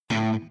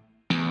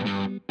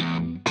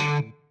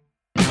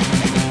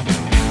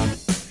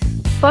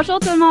Bonjour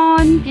tout le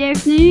monde,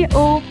 bienvenue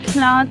au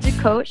Clan du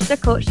Coach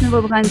de Coach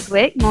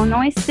Nouveau-Brunswick. Mon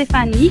nom est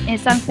Stéphanie et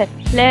ça me fait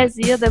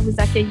plaisir de vous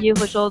accueillir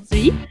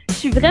aujourd'hui. Je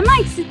suis vraiment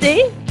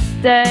excitée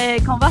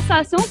des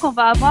conversations qu'on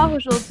va avoir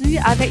aujourd'hui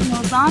avec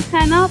nos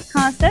entraîneurs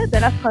français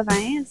de la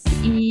province.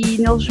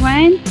 Ils nous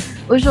rejoignent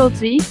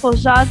aujourd'hui pour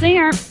jaser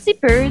un petit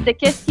peu de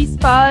qu'est-ce qui se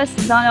passe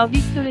dans leur vie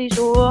de tous les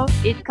jours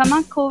et de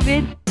comment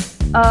COVID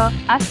a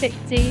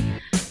affecté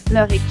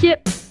leur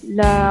équipe,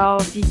 leur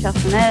vie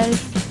personnelle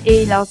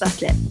et leurs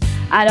athlètes.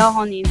 Alors,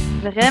 on est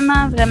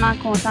vraiment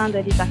content de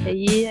les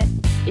accueillir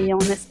et on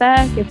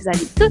espère que vous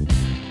allez tous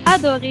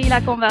adorer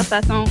la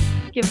conversation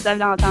que vous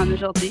allez entendre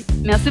aujourd'hui.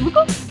 Merci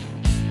beaucoup!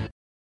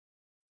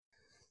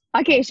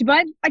 OK, je suis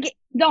bonne? OK,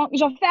 donc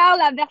je vais faire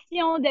la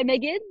version de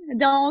Megan.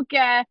 Donc,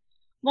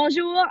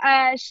 bonjour,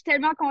 je suis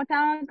tellement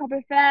contente qu'on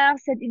peut faire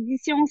cette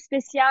édition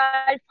spéciale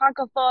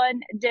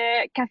francophone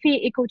de Café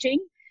et Coaching.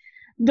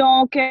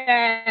 Donc,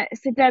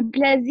 c'est un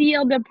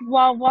plaisir de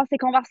pouvoir voir ces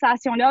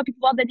conversations-là puis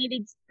pouvoir donner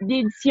des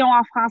éditions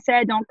en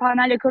français. Donc,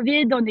 pendant le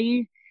COVID, on a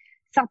eu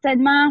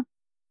certainement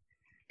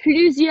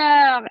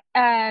plusieurs,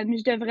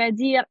 je devrais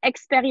dire,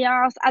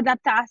 expériences,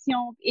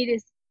 adaptations et de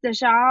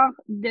ce genre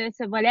de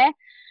ce volet.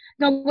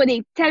 Donc, on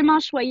est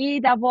tellement choyés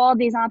d'avoir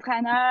des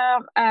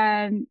entraîneurs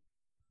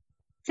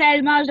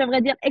tellement, je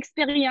devrais dire,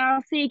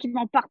 expérimentés qui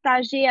vont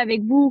partager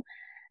avec vous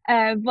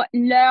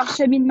leur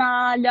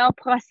cheminement, leur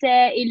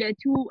procès et le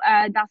tout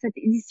dans cette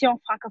édition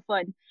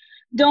francophone.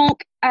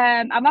 Donc,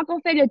 avant qu'on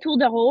fait le tour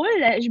de rôle,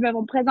 je vais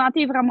vous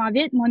présenter vraiment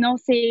vite. Mon nom,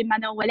 c'est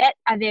Manon Ouellette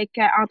avec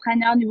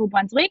Entraîneur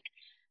Nouveau-Brunswick.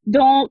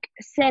 Donc,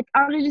 cet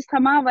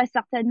enregistrement va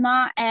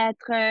certainement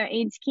être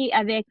indiqué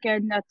avec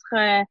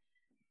notre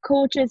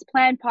Coach's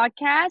Plan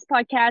podcast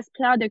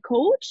Plan de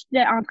coach de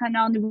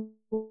Entraîneur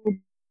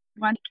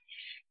Nouveau-Brunswick.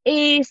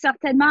 Et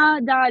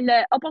certainement dans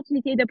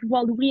l'opportunité de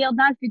pouvoir l'ouvrir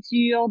dans le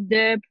futur,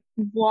 de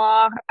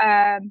pouvoir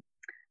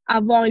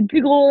avoir une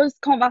plus grosse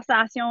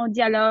conversation,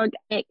 dialogue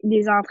avec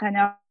des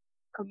entraîneurs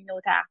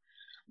communautaires.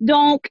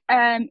 Donc,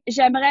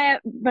 j'aimerais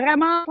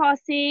vraiment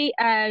passer,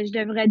 je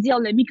devrais dire,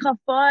 le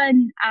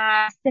microphone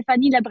à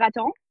Stéphanie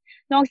Lebreton.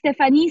 Donc,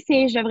 Stéphanie,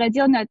 c'est, je devrais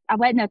dire,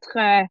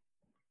 notre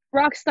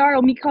rockstar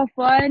au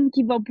microphone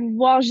qui va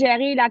pouvoir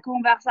gérer la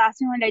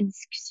conversation et la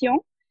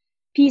discussion.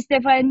 Puis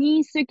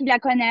Stéphanie, ceux qui la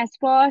connaissent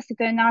pas,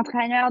 c'est un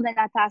entraîneur de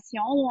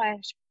natation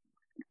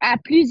à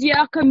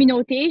plusieurs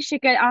communautés. Je sais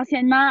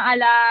qu'anciennement,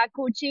 elle a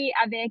coaché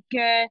avec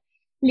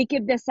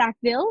l'équipe de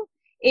Sackville.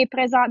 Et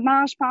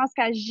présentement, je pense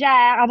qu'elle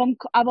gère, elle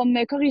va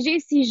me corriger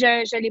si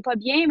je l'ai pas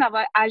bien, mais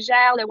elle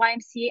gère le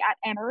YMCA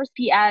à Amherst,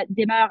 puis elle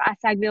demeure à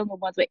Sackville,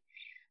 Nouveau-Brunswick.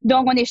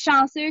 Donc, on est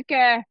chanceux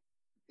que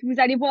vous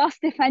allez voir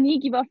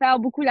Stéphanie qui va faire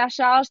beaucoup la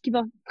charge, qui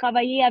va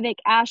travailler avec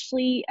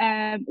Ashley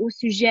au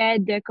sujet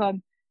de comme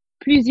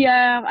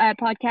plusieurs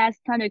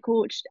podcasts, tant de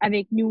coach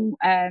avec nous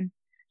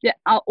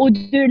aux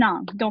deux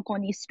langues. Donc, on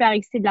est super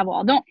excités de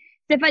l'avoir. Donc,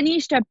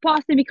 Stéphanie, je te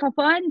passe le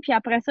microphone, puis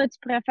après ça, tu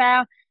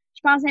préfères, je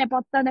pense que c'est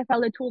important de faire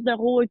le tour de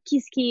rôle,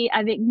 qui est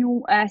avec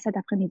nous cet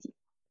après-midi.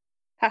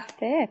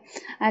 Parfait.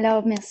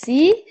 Alors,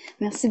 merci.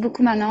 Merci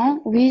beaucoup,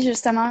 Manon. Oui,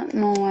 justement,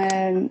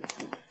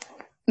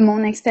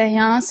 mon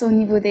expérience au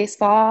niveau des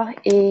sports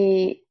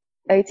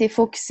a été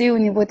focusée au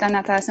niveau de la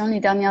natation les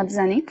dernières 10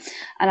 années.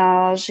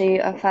 Alors,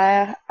 j'ai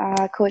offert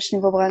à Coach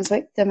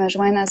Nouveau-Brunswick de me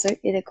joindre à eux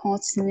et de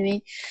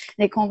continuer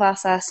les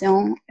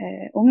conversations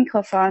au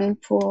microphone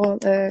pour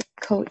le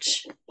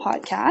Coach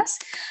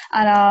Podcast.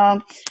 Alors,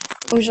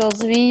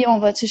 aujourd'hui, on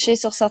va toucher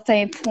sur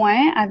certains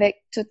points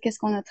avec tout ce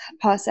qu'on a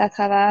passé à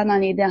travers dans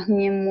les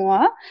derniers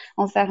mois.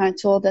 On va faire un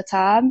tour de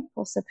table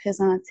pour se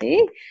présenter.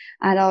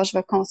 Alors, je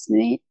vais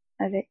continuer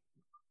avec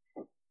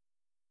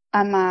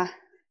à ma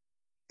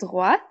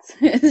droite.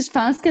 Je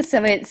pense que ça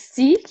va être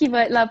Steve qui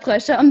va être la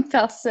prochaine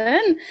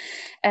personne.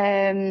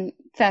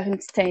 Faire une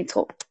petite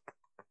intro.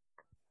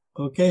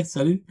 OK,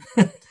 salut.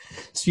 Je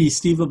suis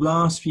Steve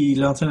Leblanc, je suis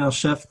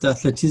l'entraîneur-chef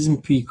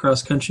d'athlétisme puis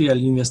cross-country à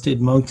l'Université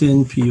de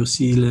Moncton, puis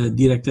aussi le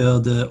directeur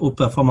de haute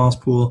performance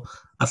pour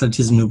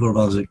Athlétisme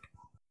Nouveau-Brunswick.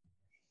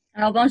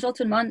 Alors, bonjour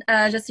tout le monde.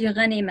 Je suis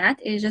Renée Matt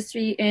et je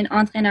suis une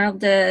entraîneur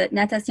de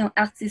natation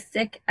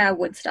artistique à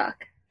Woodstock.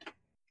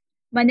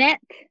 Monette.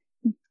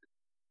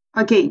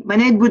 OK,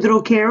 Monette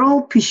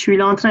Boudreau-Carroll, puis je suis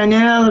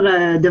l'entraîneur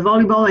de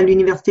volleyball à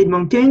l'Université de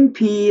Moncton,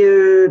 puis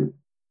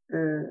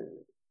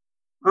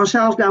en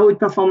charge de la haute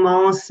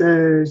performance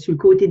sur le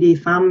côté des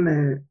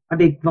femmes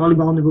avec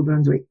Volleyball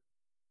Nouveau-Brunswick.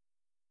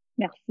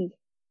 Merci.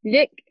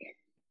 Luc.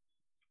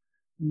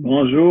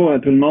 Bonjour à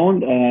tout le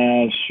monde.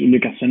 Je suis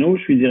Luc Arsenault,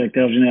 je suis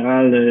directeur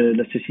général de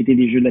la Société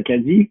des Jeux de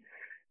l'Acadie.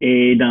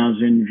 Et dans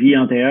une vie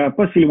antérieure,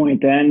 pas si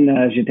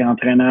lointaine, j'étais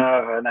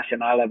entraîneur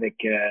national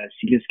avec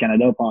Cycliste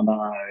Canada pendant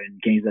une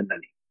quinzaine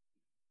d'années.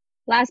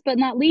 Last but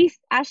not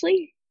least,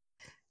 Ashley.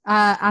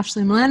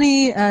 Ashley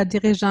Mullany,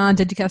 dirigeant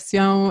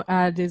d'éducation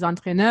des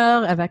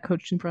entraîneurs avec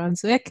Coach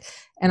Brunswick,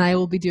 and I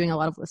will be doing a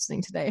lot of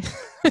listening today.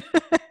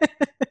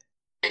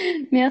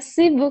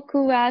 Merci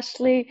beaucoup,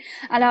 Ashley.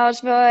 Alors,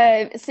 je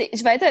vais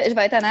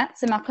être honnête,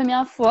 c'est ma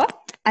première fois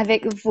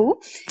avec vous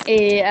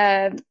et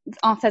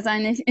en faisant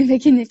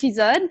avec un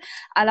épisode.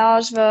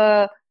 Alors, je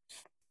vais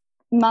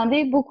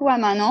demander beaucoup à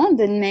Manon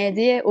de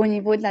m'aider au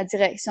niveau de la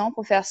direction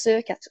pour faire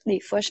sûr qu'à toutes les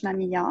fois, je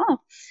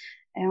m'améliore.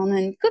 Et on a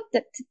une couple de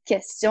petites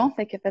questions,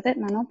 fait que peut-être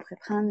Manon pourrait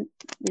prendre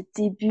le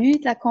début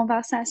de la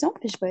conversation,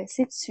 puis je vais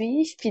essayer de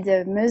suivre, puis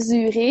de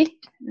mesurer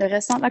le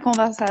restant de la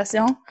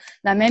conversation de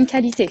la même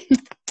qualité.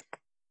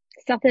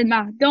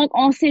 Certainement. Donc,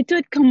 on sait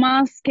toutes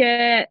comment est-ce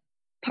que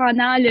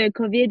pendant le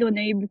COVID, on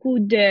a eu beaucoup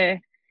de,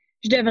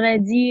 je devrais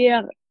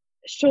dire,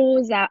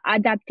 choses à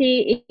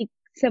adapter et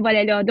ce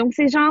volet-là. Donc,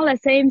 c'est genre le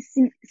même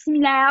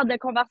similaire de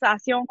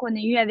conversation qu'on a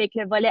eu avec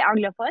le volet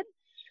anglophone.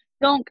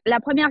 Donc, la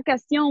première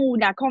question ou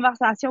la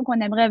conversation qu'on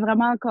aimerait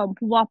vraiment comme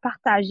pouvoir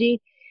partager,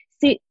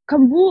 c'est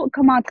comme vous,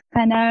 comme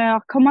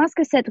entraîneur, comment est-ce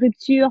que cette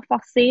rupture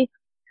forcée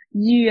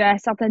du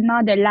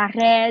certainement de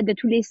l'arrêt de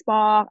tous les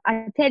sports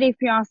a-t-elle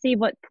influencé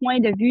votre point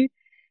de vue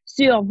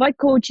sur votre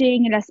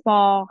coaching et le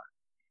sport?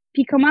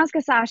 Puis comment est-ce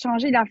que ça a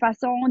changé la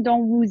façon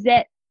dont vous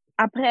êtes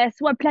après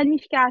soit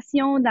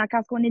planification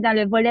quand on est dans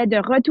le volet de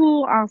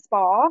retour en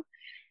sport,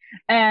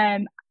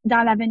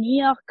 dans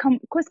l'avenir,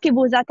 qu'est-ce que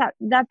vos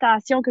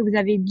adaptations que vous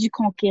avez dû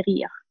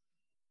conquérir?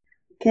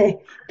 OK.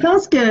 Je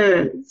pense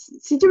que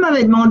si tu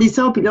m'avais demandé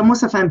ça, puis là, moi,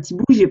 ça fait un petit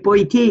bout, j'ai pas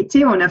été, tu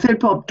sais, on a fait le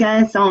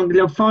podcast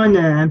anglophone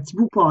un petit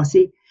bout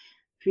passé.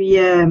 Puis,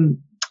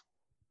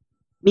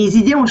 mes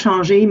idées ont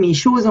changé, mes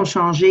choses ont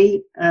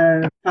changé,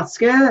 parce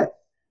que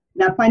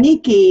la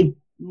panique est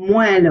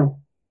moins là.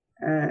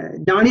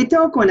 Dans les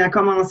temps qu'on a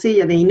commencé, il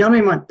y avait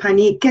énormément de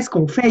panique. Qu'est-ce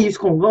qu'on fait? Où est-ce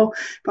qu'on va?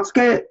 Parce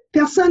que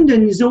personne de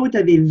nous autres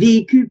avait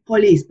vécu pas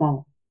les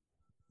sports.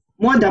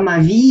 Moi, dans ma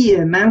vie,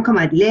 même comme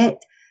athlète,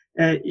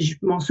 je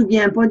m'en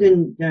souviens pas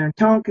d'un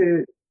temps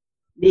que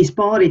les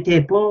sports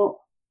étaient pas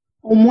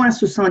au moins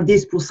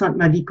 70% de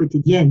ma vie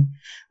quotidienne.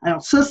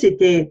 Alors ça,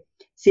 c'était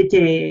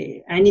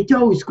un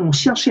état où on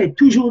cherchait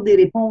toujours des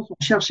réponses,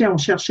 on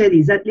cherchait,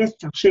 les athlètes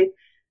cherchaient.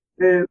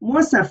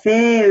 Moi, ça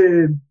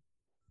fait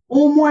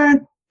au moins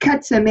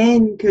 4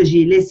 semaines que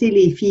j'ai laissé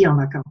les filles en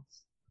vacances.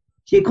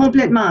 J'ai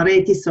complètement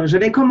arrêté ça.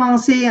 J'avais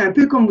commencé un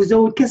peu comme vous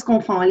autres, qu'est-ce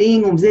qu'on fait en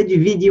ligne? On faisait du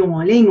vidéo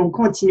en ligne, on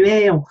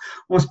continuait,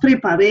 on se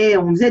préparait,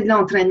 on faisait de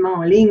l'entraînement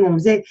en ligne, on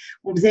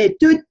faisait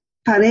tout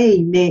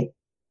pareil, mais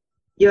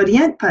il n'y a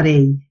rien de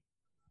pareil.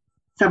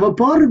 Ça va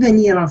pas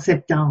revenir en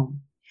septembre.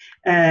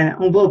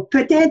 On va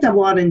peut-être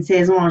avoir une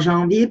saison en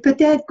janvier,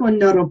 peut-être qu'on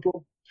n'aura pas.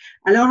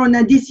 Alors, on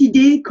a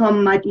décidé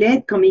comme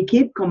athlète, comme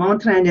équipe, comme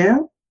entraîneur,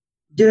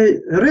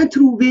 de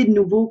retrouver de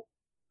nouveau,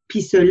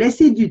 puis se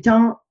laisser du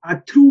temps à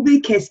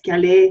trouver qu'est-ce qui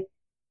allait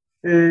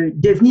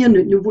devenir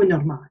notre nouveau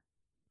normal.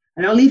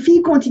 Alors, les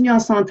filles continuent à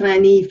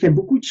s'entraîner, ils font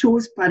beaucoup de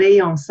choses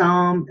pareilles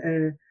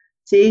ensemble,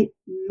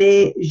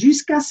 mais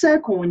jusqu'à ce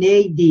qu'on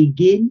ait des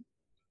guides,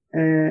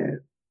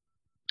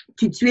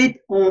 tout de suite,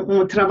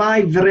 on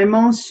travaille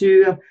vraiment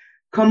sur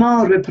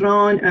comment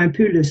reprendre un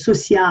peu le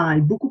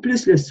social, beaucoup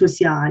plus le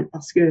social,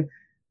 parce que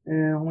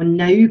on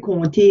a eu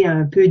qu'on était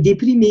un peu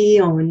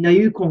déprimé, on a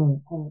eu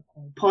qu'on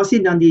passait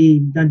dans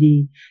des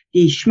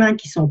chemins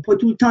qui sont pas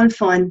tout le temps le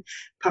fun,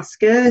 parce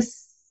que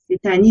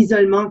c'est un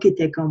isolement qui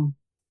était comme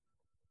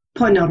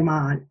pas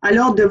normal.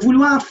 Alors, de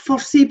vouloir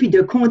forcer puis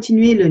de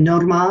continuer le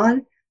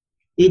normal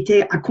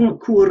était à compte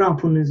courant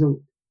pour nous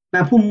autres.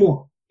 Ben, pour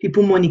moi, puis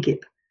pour mon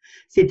équipe.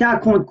 C'était à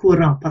compte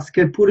courant, parce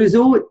que pour eux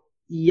autres,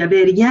 il y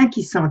avait rien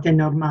qui se sentait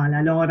normal.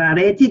 Alors,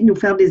 arrêtez de nous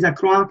faire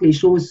désaccroire que les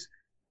choses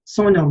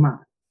sont normales.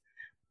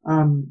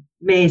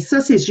 Mais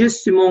ça, c'est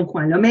juste sur mon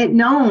coin. Là,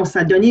 maintenant, on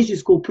s'est donné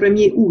jusqu'au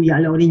 1er août.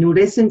 Alors, il nous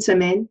reste une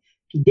semaine.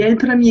 Puis, dès le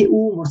 1er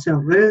août, on va se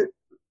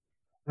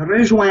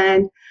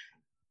rejoindre.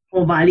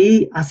 On va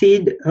aller essayer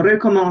de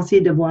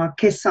recommencer, de voir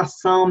qu'est-ce que ça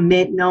ressemble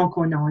maintenant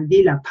qu'on a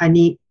enlevé la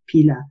panique.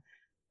 Puis,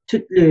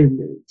 tu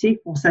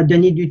sais, on s'est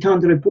donné du temps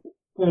de repos.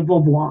 On va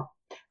voir.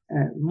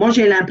 Moi,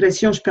 j'ai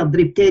l'impression que je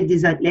perdrai peut-être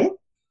des athlètes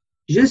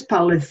juste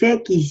par le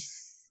fait qu'ils,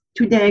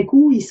 tout d'un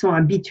coup, ils sont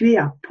habitués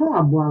à pas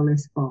avoir le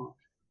sport.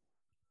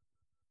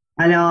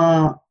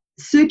 Alors,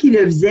 ceux qui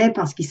le faisaient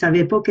parce qu'ils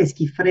savaient pas qu'est-ce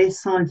qu'ils feraient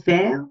sans le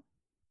faire,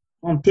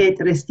 vont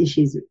peut-être rester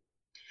chez eux.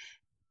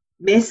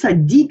 Mais ça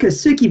dit que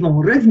ceux qui vont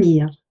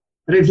revenir,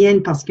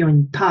 reviennent parce qu'ils ont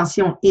une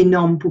passion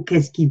énorme pour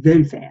qu'est-ce qu'ils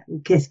veulent faire ou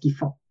qu'est-ce qu'ils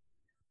font.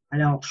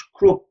 Alors, je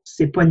crois que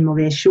c'est pas une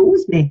mauvaise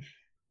chose, mais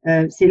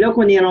c'est là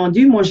qu'on est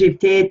rendu. Moi, j'ai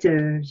peut-être,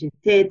 je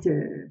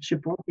sais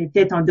pas, j'ai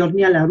peut-être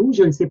endormi à la roue,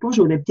 je ne sais pas,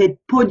 j'aurais peut-être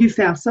pas dû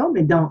faire ça,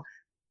 mais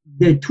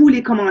de tous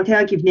les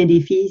commentaires qui venaient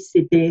des filles,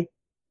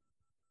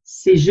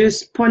 c'est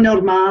juste pas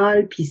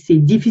normal, puis c'est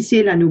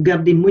difficile à nous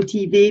garder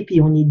motivés, puis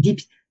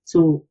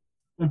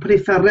on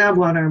préférerait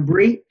avoir un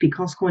break, puis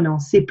quand on n'en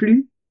sait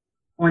plus,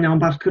 on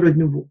embarquera de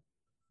nouveau.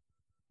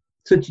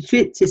 Ça, tout de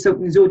suite, c'est ça que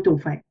nous autres, on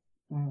fait.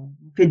 On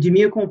fait du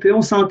mieux qu'on peut,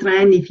 on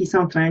s'entraîne, les filles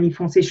s'entraînent, ils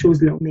font ces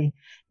choses-là, mais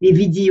les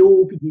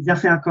vidéos, puis des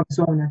affaires comme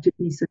ça, on a tout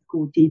mis ça de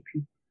côté,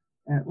 puis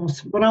on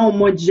se prend au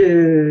mois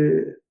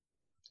de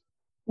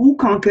ou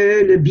quand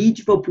que le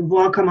beach va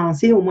pouvoir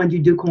commencer au moins du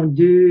 2 contre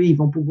 2, ils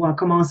vont pouvoir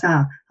commencer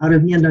à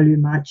revenir dans le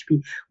match,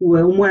 puis ou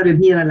au moins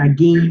revenir à la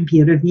game,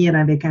 puis revenir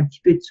avec un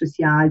petit peu de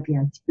social, puis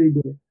un petit peu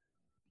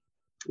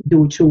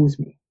d'autres choses.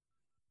 Mais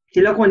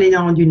c'est là qu'on est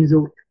rendu nous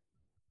autres.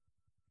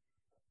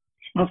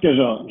 Je pense que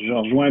je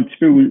rejoins un petit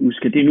peu où ce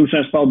que t'es. Nous, c'est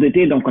un sport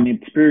d'été, donc on est un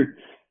petit peu,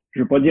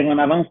 je veux pas dire en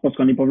avance parce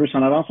qu'on n'est pas juste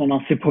en avance, on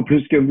n'en sait pas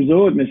plus que vous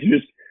autres, mais c'est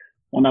juste,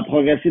 on a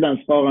progressé dans le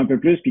sport un peu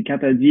plus. Puis quand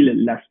tu as dit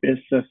l'aspect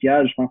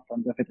social, je pense que ça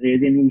nous a fait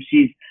réaliser. Nous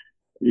aussi,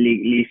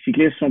 les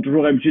cyclistes sont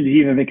toujours habitués de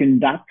vivre avec une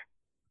date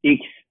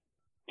X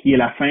qui est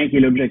la fin, qui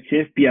est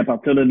l'objectif. Puis à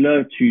partir de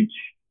là, tu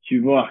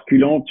vas à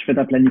reculons, tu fais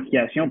ta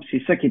planification. Puis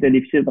c'est ça qui était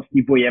difficile parce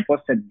qu'ils voyaient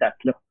pas cette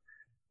date-là.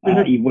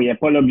 Ils voyaient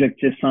pas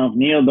l'objectif s'en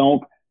venir.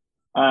 Donc,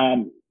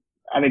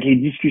 avec les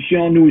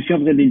discussions, nous aussi, on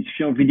faisait des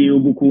discussions vidéo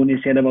beaucoup. On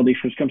essayait d'avoir des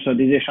choses comme ça,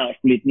 des échanges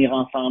pour les tenir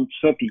ensemble,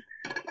 tout ça. Puis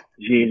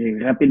j'ai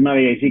rapidement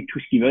réalisé que tout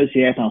ce qu'ils veulent, c'est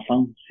être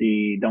ensemble.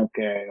 Donc,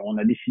 on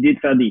a décidé de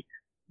faire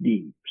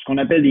ce qu'on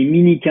appelle des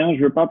mini-camps.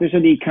 Je veux pas appeler ça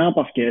des camps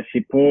parce que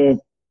c'est pas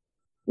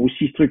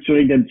aussi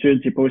structuré que d'habitude,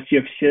 c'est pas aussi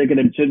officiel que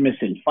d'habitude, mais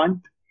c'est le fun.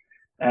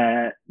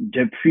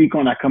 Depuis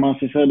qu'on a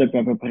commencé ça, depuis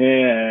à peu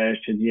près,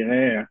 je te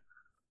dirais,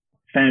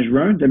 fin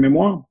juin, de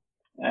mémoire,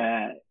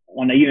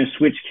 on a eu un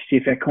switch qui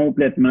s'est fait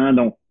complètement.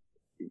 Donc,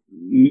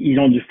 ils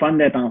ont du fun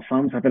d'être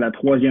ensemble. Ça fait la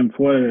 3e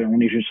fois, on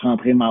est juste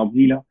rentré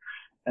mardi, là,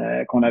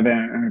 qu'on avait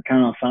un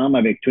camp ensemble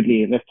avec toutes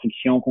les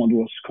restrictions qu'on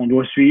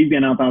doit suivre.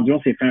 Bien entendu,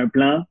 on s'est fait un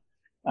plan,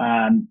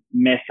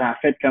 mais ça a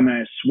fait comme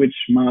un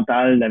switch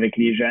mental avec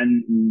les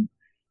jeunes où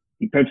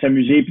ils peuvent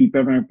s'amuser puis ils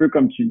peuvent un peu,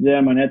 comme tu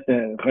disais, Monette,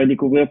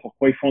 redécouvrir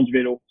pourquoi ils font du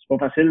vélo. C'est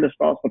pas facile le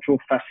sport, c'est pas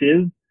toujours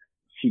facile.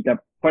 Si t'as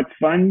pas de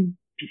fun,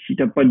 puis si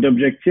t'as pas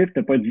d'objectif,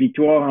 t'as pas de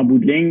victoire en bout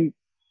de ligne,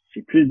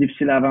 c'est plus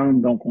difficile à vendre.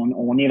 Donc,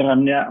 on est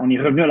revenu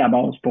à la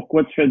base.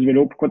 Pourquoi tu fais du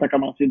vélo? Pourquoi tu as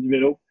commencé du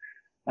vélo?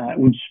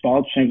 Ou du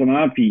sport, tout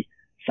simplement. Puis,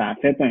 ça a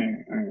fait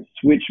un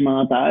switch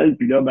mental.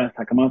 Puis là,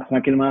 ça commence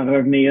tranquillement à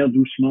revenir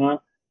doucement.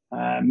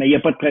 Mais il n'y a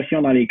pas de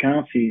pression dans les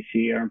camps.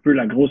 C'est un peu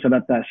la grosse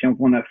adaptation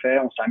qu'on a fait.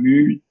 On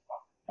s'amuse.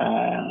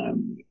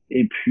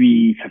 Et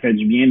puis, ça fait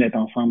du bien d'être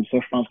ensemble. Ça,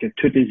 je pense que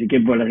toutes les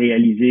équipes vont le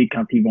réaliser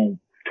quand ils vont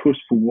tous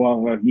pouvoir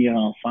revenir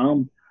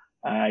ensemble.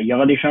 Il y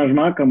aura des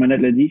changements, comme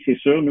Annette l'a dit, c'est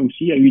sûr. Nous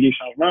aussi, il y a eu des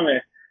changements,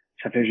 mais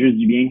ça fait juste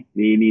du bien.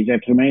 Les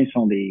êtres humains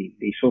sont des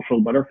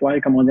social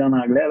butterflies, comme on dit en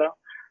anglais,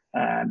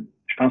 là.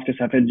 Je pense que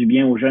ça fait du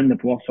bien aux jeunes de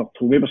pouvoir se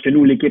retrouver, parce que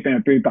nous, l'équipe est un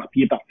peu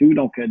éparpillée partout,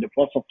 donc de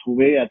pouvoir se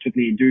retrouver à toutes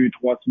les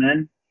 2-3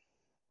 semaines,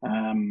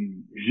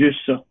 juste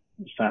ça.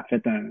 Ça a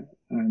fait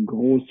un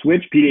gros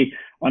switch. Puis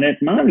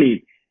honnêtement,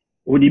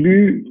 au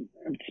début,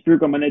 un petit peu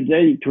comme on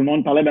disait, tout le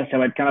monde parlait, ça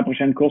va être quand la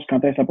prochaine course,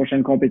 quand est-ce la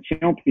prochaine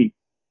compétition. Puis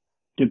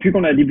depuis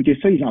qu'on a débuté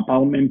ça, ils en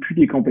parlent même plus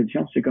des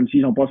compétitions. C'est comme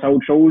s'ils ont passé à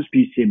autre chose,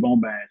 puis c'est bon,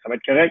 ça va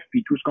être correct.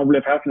 Puis tout ce qu'on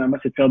voulait faire, finalement,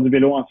 c'est de faire du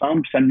vélo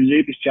ensemble, puis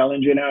s'amuser, puis se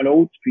challenger l'un à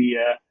l'autre. Puis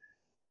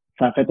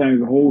ça a fait un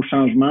gros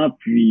changement,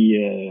 puis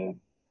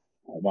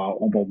on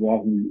va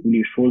voir où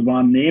les choses vont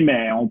amener,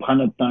 mais on prend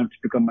notre temps un petit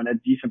peu comme on a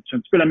dit. C'est un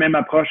petit peu la même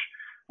approche.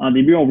 En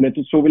début, on voulait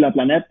tous sauver la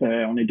planète.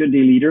 On est tous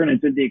des leaders, on est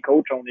tous des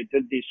coachs, on est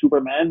tous des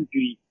Superman.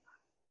 Puis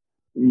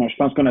moi, je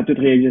pense qu'on a tous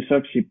réalisé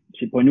ça, que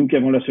c'est pas nous qui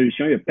avons la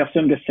solution. Il y a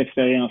personne de cette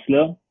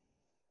expérience-là.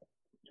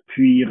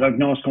 Puis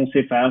revenons à ce qu'on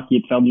sait faire, qui est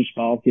de faire du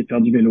sport, qui est de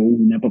faire du vélo ou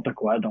n'importe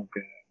quoi. Donc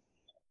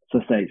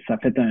ça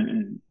fait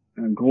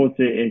une grosse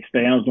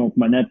expérience. Donc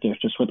Monette, je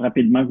te souhaite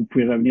rapidement que vous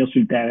pouvez revenir sur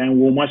le terrain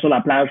ou au moins sur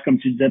la plage, comme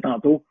tu disais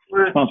tantôt.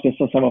 Ouais. Je pense que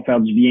ça va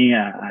faire du bien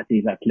à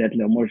tes athlètes.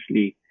 Là. Moi,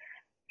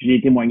 je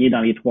l'ai témoigné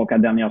dans les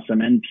 3-4 dernières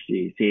semaines,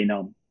 puis c'est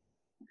énorme.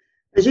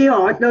 J'ai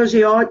hâte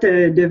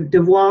de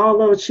voir.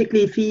 Là, je sais que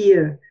les filles,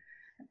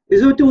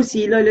 eux autres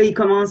aussi, là, ils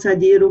commencent à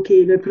dire, OK,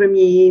 le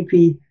premier,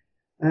 puis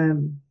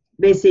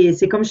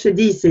c'est comme je te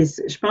dis,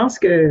 je pense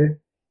que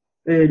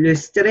le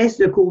stress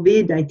de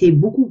COVID a été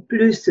beaucoup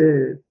plus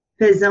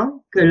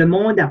pesant que le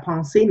monde a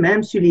pensé,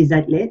 même sur les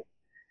athlètes.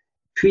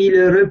 Puis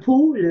le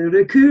repos, le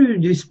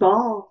recul du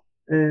sport,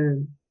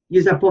 il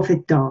les a pas fait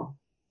de tort.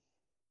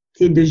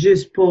 C'est de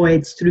juste pas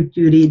être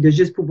structuré, de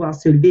juste pouvoir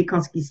se lever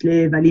quand ils se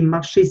lèvent, aller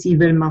marcher s'ils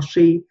veulent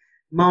marcher,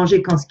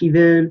 manger quand ils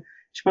veulent.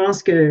 Je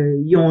pense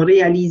qu'ils ont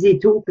réalisé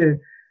tôt que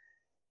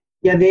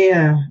il y avait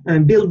un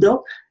build-up,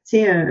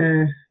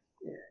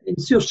 une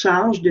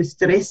surcharge de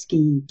stress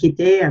qui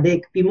était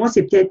avec. Puis moi,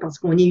 c'est peut-être parce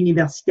qu'on est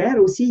universitaire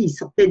aussi. Ils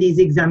sortaient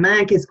des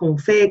examens, qu'est-ce qu'on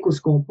fait,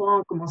 qu'est-ce qu'on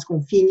pense, comment est-ce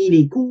qu'on finit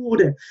les cours.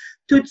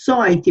 Tout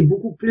ça a été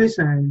beaucoup plus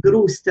un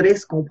gros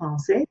stress qu'on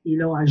pensait. Et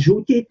là,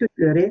 ajouter tout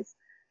le reste.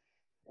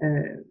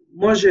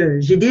 Moi,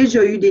 j'ai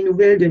déjà eu des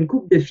nouvelles d'une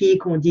couple de filles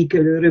qui ont dit que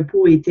le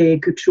repos était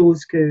quelque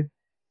chose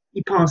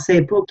qu'ils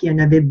pensaient pas qu'il y en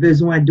avait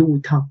besoin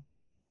d'autant.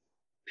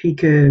 Puis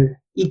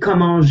qu'ils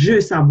commencent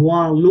juste à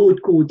voir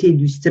l'autre côté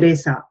du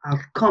stress, à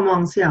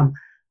commencer à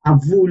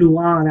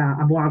vouloir, à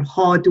avoir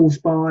hâte au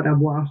sport, à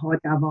avoir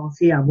hâte à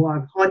avancer, à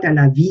avoir hâte à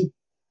la vie.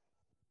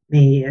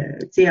 Mais,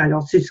 tu sais,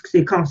 alors, c'est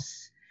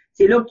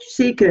là que tu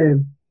sais que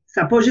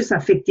ça n'a pas juste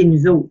affecté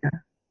nous autres. Hein.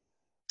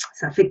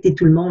 Ça a affecté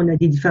tout le monde à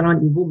des différents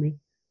niveaux, mais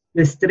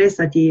le stress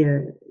a été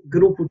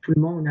gros pour tout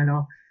le monde.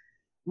 Alors,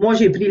 moi,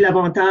 j'ai pris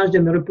l'avantage de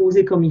me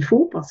reposer comme il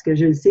faut parce que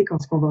je le sais, quand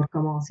on va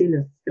recommencer,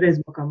 le stress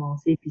va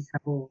commencer, puis ça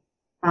va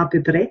à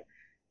peu près.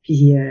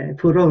 Puis, il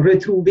faudra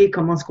retrouver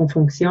comment est-ce qu'on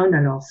fonctionne.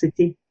 Alors, c'est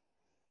du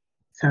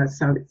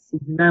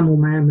même au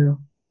même, là.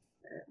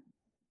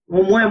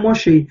 Au moins, moi,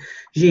 je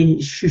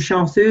suis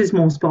chanceuse,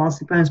 mon sport,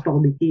 c'est pas un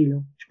sport d'été, là.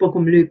 Je suis pas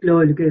comme Luc,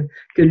 là,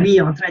 que lui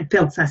est en train de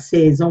perdre sa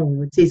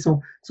saison, là. Tu sais,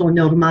 son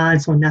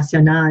normal, son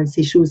national,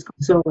 ces choses comme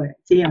ça, ouais.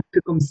 Tu sais, un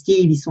peu comme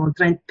Steve, ils sont en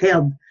train de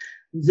perdre.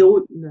 Nous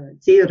autres,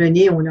 tu sais,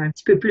 René, on a un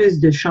petit peu plus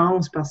de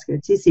chance parce que, tu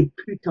sais, c'est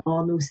plus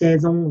tard nos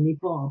saisons, on n'est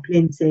pas en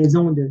pleine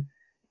saison de,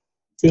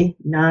 tu sais,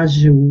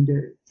 nage ou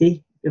de, tu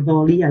sais, de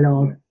volley,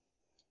 alors,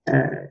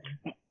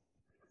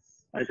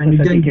 ça nous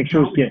donne quelque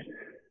chose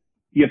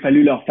qu'il a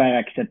fallu leur faire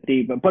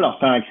accepter, pas leur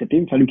faire accepter,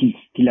 mais il a fallu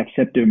qu'ils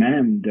l'acceptent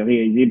eux-mêmes, de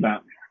réaliser,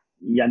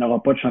 il n'y en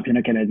aura pas de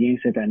championnat canadien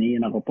cette année, il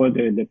n'y en aura pas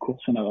de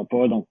course, il n'y en aura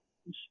pas. Donc,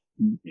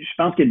 je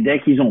pense que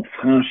dès qu'ils ont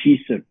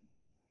franchi ce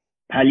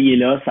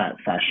palier-là, ça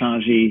a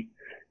changé.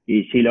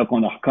 Et c'est là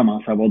qu'on a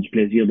recommencé à avoir du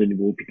plaisir de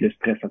nouveau, puis que le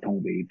stress a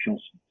tombé. Puis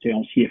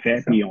on s'y est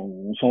fait, puis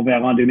on se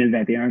reverra en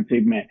 2021, tu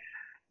sais, mais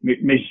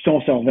si on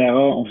se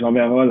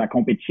reverra la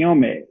compétition,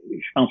 mais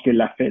je pense que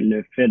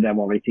le fait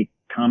d'avoir été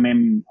quand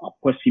même en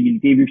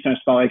possibilité, vu que c'est un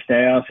sport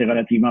extérieur, c'est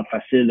relativement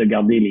facile de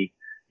garder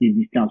les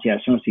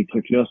distanciations, ces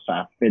trucs-là,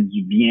 ça fait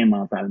du bien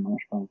mentalement,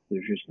 je pense,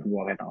 de juste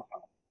pouvoir être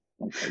ensemble.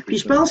 Donc, puis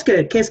je pense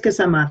que qu'est-ce que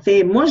ça m'a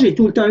fait? Moi, j'ai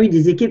tout le temps eu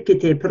des équipes qui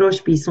étaient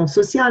proches, puis ils sont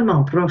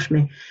socialement proches,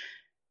 mais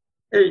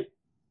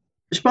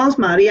je pense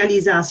ma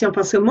réalisation,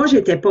 parce que moi,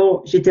 j'étais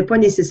pas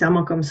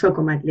nécessairement comme ça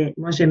comme athlète.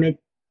 Moi, j'aimais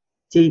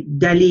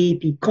d'aller,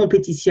 puis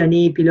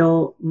compétitionner, puis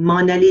là, m'en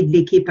aller de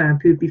l'équipe un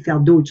peu, puis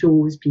faire d'autres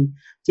choses, puis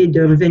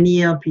de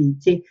revenir, puis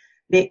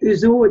mais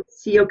eux autres,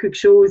 s'il y a quelque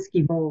chose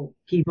qui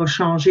va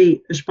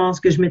changer, je pense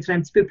que je mettrais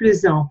un petit peu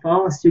plus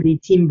d'emphase sur les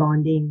team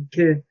bonding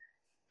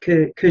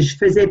que je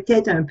faisais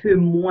peut-être un peu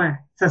moins.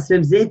 Ça se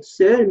faisait tout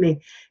seul, mais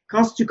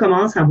quand tu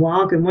commences à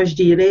voir que moi, je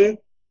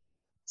dirais,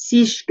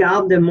 si je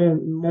garde de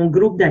mon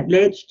groupe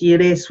d'athlètes, je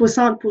dirais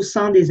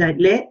 60% des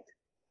athlètes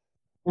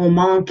ont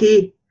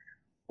manqué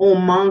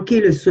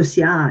le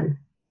social.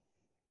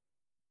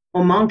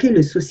 On manquait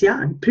le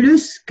social.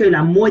 Plus que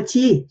la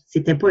moitié,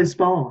 c'était pas le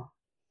sport.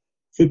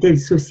 C'était le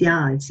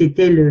social.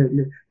 C'était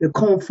le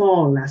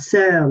confort, la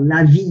sœur,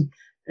 la vie.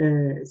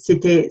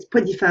 C'était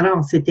pas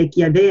différent. C'était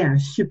qu'il y avait un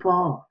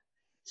support.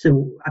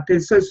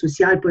 Appelle ça le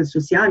social, pas le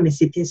social, mais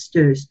c'était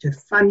cette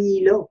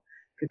famille-là.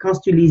 Que quand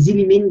tu les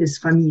élimines de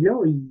cette famille-là,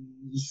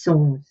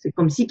 c'est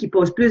comme si qu'ils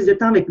passent plus de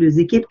temps avec leurs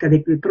équipes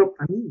qu'avec leur propre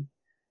famille.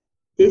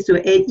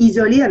 Être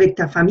isolé avec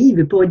ta famille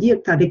ne veut pas dire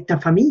que tu es avec ta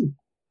famille.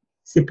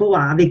 C'est pas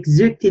avec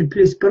eux que tu es le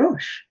plus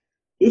proche.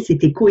 C'est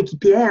tes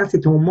coéquipières, c'est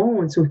ton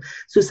monde.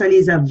 Ça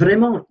les a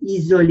vraiment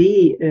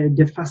isolés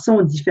de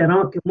façon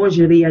différente que moi,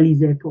 je ne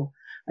réalisais pas.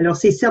 Alors,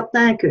 c'est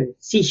certain que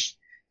si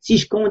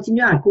je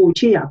continue à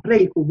coacher après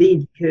le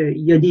COVID, qu'il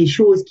y a des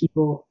choses qui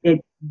vont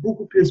être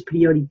beaucoup plus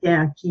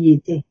prioritaires qui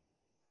étaient.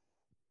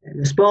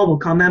 Le sport va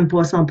quand même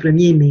passer en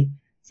premier, mais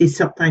c'est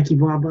certain qu'il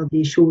va y avoir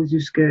des choses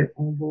où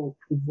on va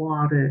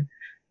pouvoir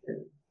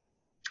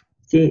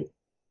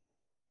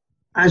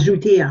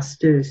ajouter à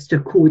ce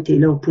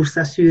côté-là pour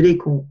s'assurer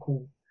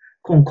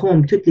qu'on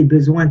comble tous les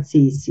besoins de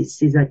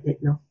ces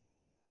athlètes-là.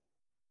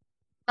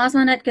 Je pense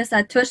honnête que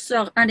ça touche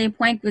sur un des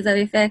points que vous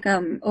avez fait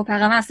comme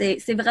auparavant.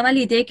 C'est vraiment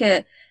l'idée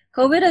que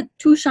COVID a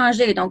tout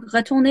changé. Donc,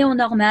 retourner au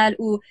normal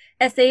ou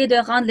essayer de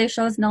rendre les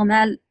choses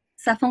normales,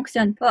 ça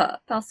fonctionne pas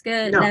parce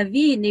que la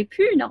vie n'est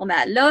plus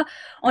normale. Là,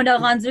 on a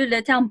rendu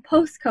le terme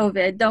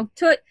post-COVID. Donc,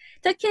 tout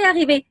qui est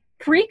arrivé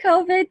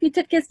pre-COVID, puis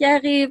tout ce qui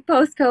arrive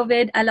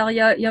post-COVID, alors il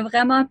y a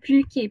vraiment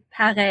plus qui est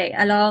pareil.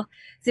 Alors,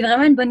 c'est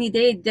vraiment une bonne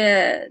idée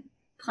de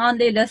prendre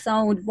les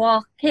leçons ou de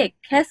voir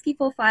qu'est-ce qu'il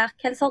faut faire,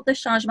 quelle sorte de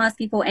changement est-ce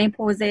qu'il faut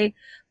imposer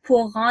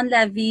pour rendre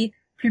la vie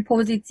plus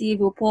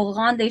positive ou pour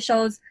rendre les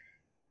choses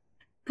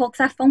pour que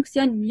ça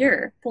fonctionne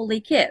mieux pour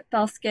l'équipe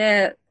parce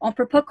que on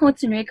peut pas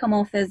continuer comme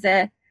on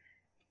faisait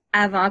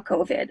avant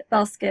COVID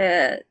parce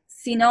que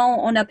sinon,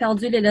 on a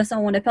perdu les leçons,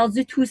 on a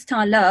perdu tout ce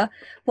temps-là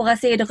pour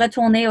essayer de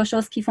retourner aux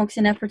choses qui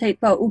fonctionnaient peut-être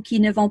pas ou qui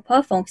ne vont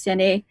pas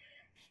fonctionner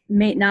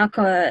maintenant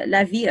que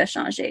la vie a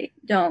changé.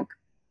 Donc,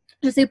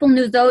 je sais pour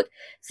nous autres,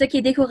 ce qui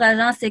est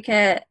décourageant, c'est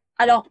que,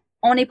 alors,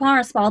 on n'est pas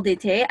un sport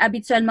d'été.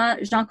 Habituellement,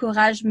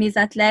 j'encourage mes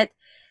athlètes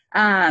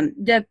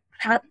de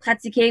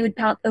pratiquer ou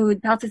de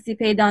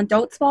participer dans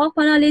d'autres sports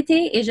pendant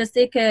l'été et je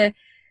sais que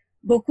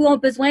beaucoup ont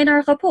besoin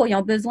d'un repos, ils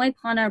ont besoin de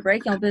prendre un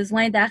break, ils ont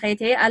besoin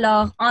d'arrêter.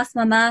 Alors, en ce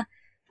moment,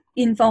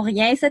 ils ne font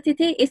rien cet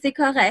été et c'est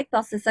correct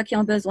parce que c'est ça qu'ils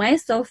ont besoin,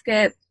 sauf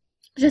que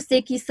je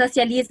sais qu'ils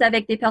socialisent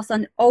avec des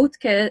personnes autres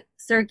que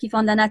ceux qui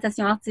font de la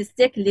natation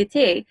artistique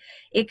l'été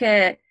et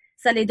que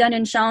ça les donne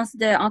une chance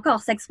de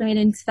encore s'exprimer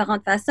d'une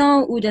différente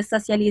façon ou de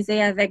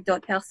socialiser avec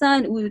d'autres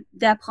personnes ou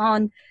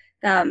d'apprendre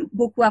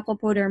beaucoup à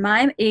propos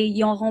d'eux-mêmes et ils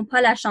n'auront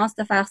pas la chance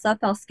de faire ça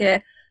parce que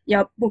il y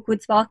a beaucoup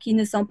de sports qui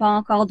ne sont pas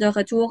encore de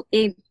retour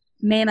et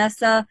même à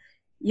ça,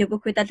 il y a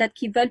beaucoup d'athlètes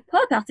qui veulent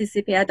pas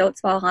participer à d'autres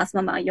sports en ce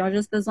moment. Ils ont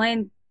juste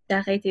besoin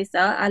d'arrêter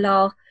ça.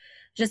 Alors,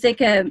 je sais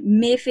que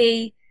mes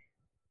filles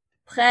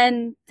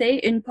prennent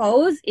une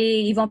pause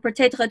et ils vont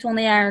peut-être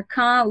retourner à un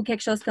camp ou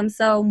quelque chose comme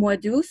ça au mois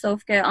d'août,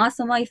 sauf qu'en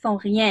ce moment, ils font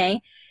rien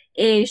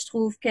et je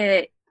trouve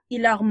que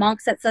il leur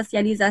manque cette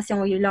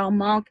socialisation, il leur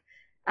manque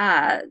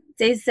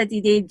cette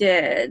idée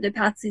de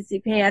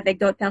participer avec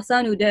d'autres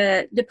personnes ou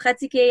de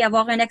pratiquer,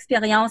 avoir une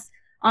expérience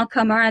en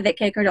commun avec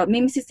quelqu'un d'autre,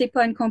 même si c'est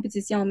pas une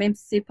compétition, même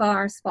si c'est pas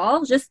un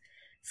sport, juste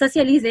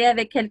socialiser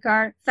avec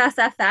quelqu'un face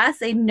à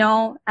face et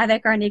non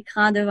avec un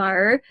écran devant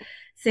eux.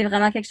 C'est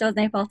vraiment quelque chose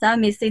d'important,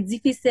 mais c'est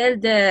difficile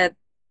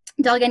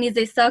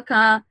d'organiser ça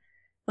quand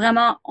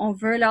vraiment on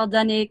veut leur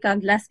donner comme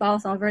de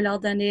l'espace, on veut leur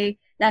donner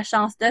la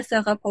chance de se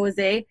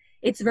reposer.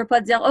 Et tu veux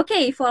pas dire, OK,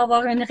 il faut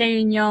avoir une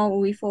réunion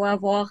ou il faut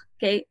avoir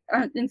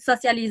une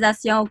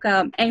socialisation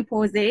comme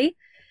imposée.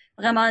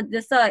 Vraiment, de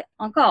ça,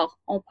 encore,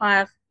 on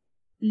perd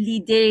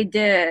l'idée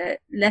de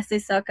laisser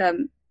ça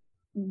comme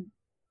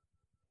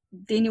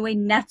dénouer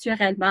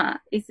naturellement.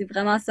 Et c'est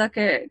vraiment ça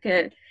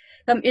que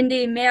comme une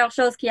des meilleures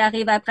choses qui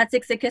arrivent à la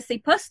pratique, c'est que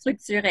c'est pas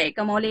structuré.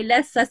 Comme on les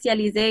laisse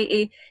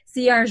socialiser et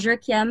s'il y a un jeu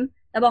qu'ils aiment,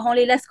 d'abord, on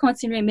les laisse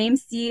continuer, même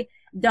si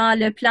dans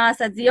le plan,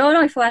 ça dit, oh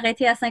non, il faut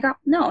arrêter à 5 heures.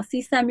 Non,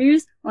 s'ils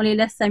s'amusent, on les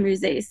laisse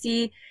s'amuser.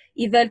 Si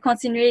ils veulent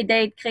continuer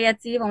d'être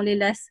créatifs, on les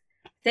laisse.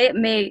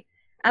 Mais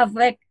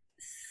avec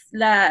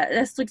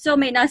la structure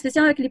maintenant,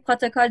 spécialement avec les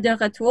protocoles de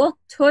retour,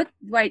 tout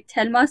doit être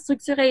tellement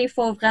structuré. Il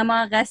faut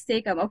vraiment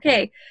rester comme, OK,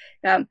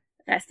 comme,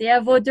 restez à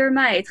vos 2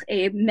 mètres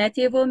et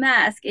mettez vos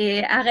masques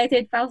et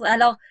arrêtez de faire ça.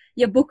 Alors,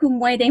 il y a beaucoup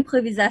moins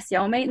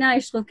d'improvisation maintenant et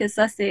je trouve que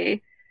ça,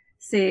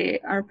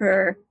 c'est un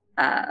peu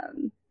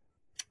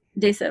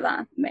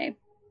décevant, mais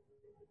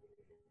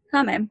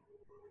quand même,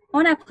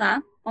 on apprend,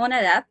 on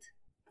adapte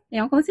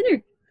et on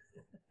continue.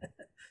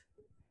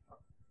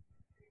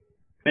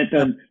 Mais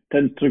t'as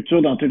une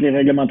structure dans toutes les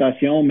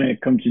réglementations, mais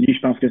comme tu dis, je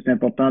pense que c'est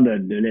important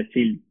de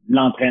laisser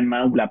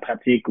l'entraînement ou la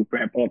pratique ou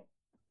peu importe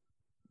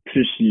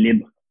plus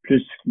libre.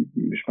 Plus,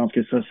 je pense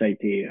que ça a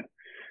été,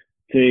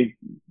 tu sais,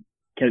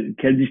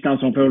 quelle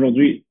distance on fait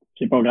aujourd'hui,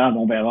 c'est pas grave,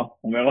 on verra.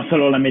 On verra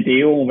selon la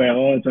météo, on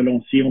verra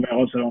selon ci, on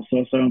verra selon ça,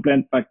 selon plein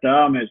de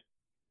facteurs, mais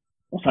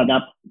on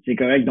s'adapte, c'est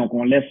correct. Donc,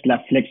 on laisse la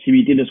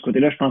flexibilité de ce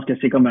côté-là. Je pense que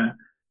c'est comme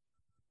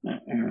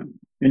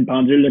une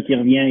pendule là, qui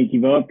revient et qui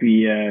va,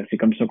 puis c'est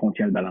comme ça qu'on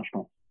tient le ballon, je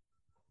pense.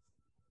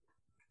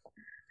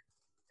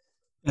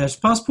 Je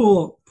pense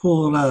pour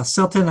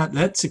certains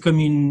athlètes, c'est comme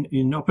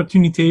une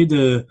opportunité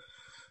de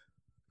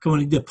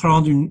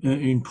prendre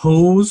une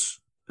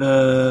pause,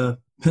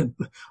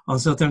 en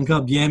certains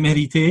cas bien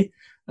méritée,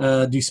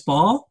 du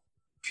sport.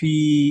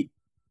 Puis,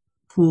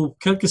 pour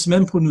quelques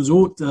semaines, pour nous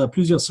autres,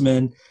 plusieurs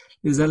semaines,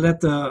 les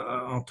athlètes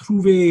ont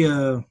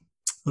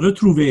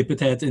retrouvé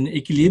peut-être un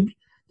équilibre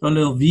dans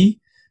leur vie,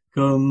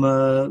 comme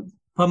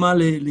pas mal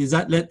les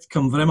athlètes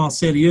comme vraiment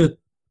sérieux,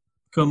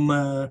 comme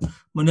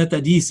Monette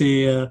a dit,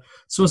 c'est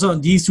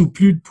 70 ou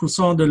plus de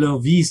 % de leur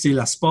vie, c'est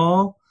la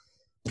sport.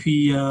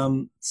 Puis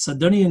ça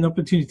donne une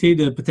opportunité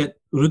de peut-être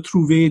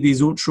retrouver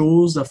des autres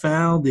choses à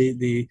faire,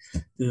 de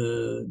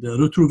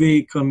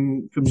retrouver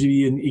comme j'ai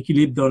dit un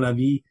équilibre dans la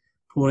vie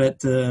pour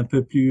être un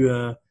peu plus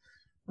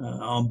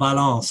en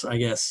balance, I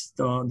guess,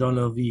 dans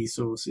leur vie.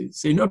 So,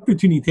 c'est une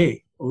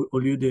opportunité au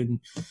lieu d'une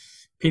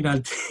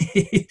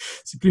pénalité.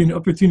 C'est plus une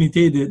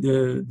opportunité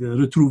de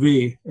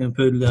retrouver un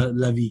peu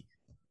la vie.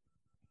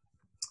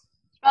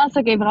 Je pense que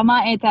ce qui est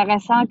vraiment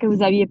intéressant que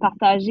vous aviez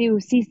partagé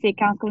aussi, c'est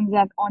quand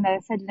on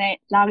avait fait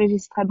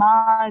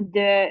l'enregistrement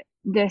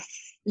de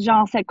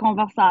genre cette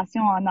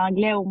conversation en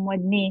anglais au mois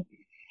de mai.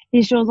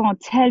 Les choses ont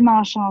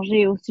tellement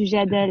changé au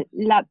sujet de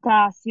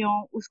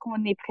l'adaptation, où ce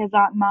qu'on est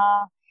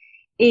présentement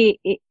et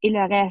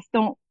le reste.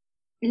 Donc,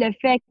 le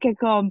fait que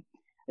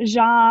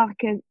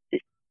que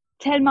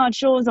tellement de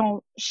choses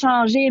ont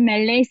changé,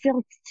 mais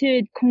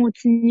l'incertitude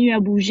continue à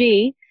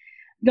bouger.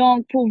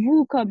 Donc, pour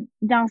vous, comme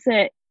dans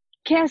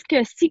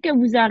si que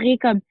vous aurez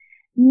comme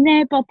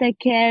n'importe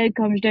quel,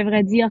 comme je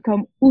devrais dire,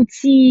 comme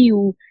outil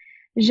ou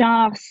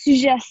genre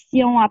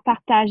suggestion à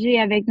partager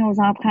avec nos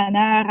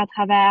entraîneurs à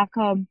travers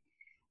comme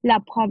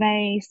la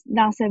province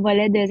dans ce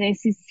volet des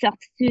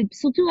incertitudes,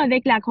 surtout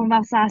avec la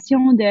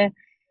conversation de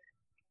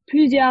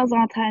plusieurs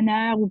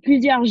entraîneurs ou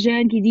plusieurs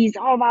jeunes qui disent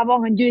on va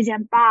avoir une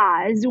deuxième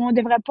phase ou on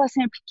devrait pas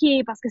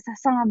s'impliquer parce que ça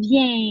s'en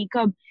vient,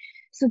 comme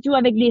surtout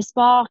avec les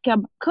sports,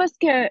 comme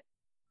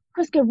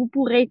qu'est-ce que vous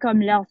pourrez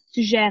comme leur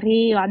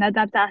suggérer en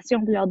adaptation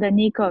pour leur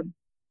donner comme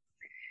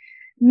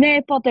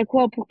n'importe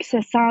quoi pour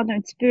qu'ils se sentent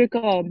un petit peu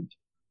comme,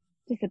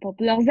 je sais pas,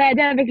 pour leur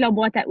aider avec leur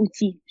boîte à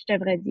outils, je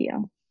devrais dire.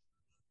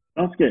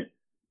 Je pense que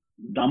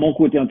dans mon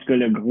côté, en tout cas,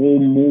 le gros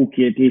mot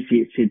qui a été,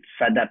 c'est de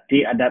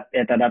s'adapter,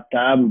 être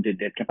adaptable ou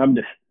d'être capable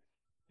de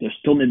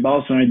se tourner de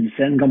bord sur un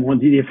dizaine, comme on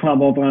dit des fois en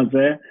bon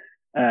français.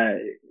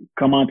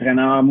 Comme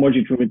entraîneur, moi,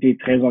 j'ai toujours été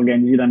très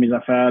organisé dans mes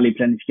affaires, les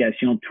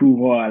planifications, tout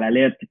va à la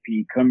lettre.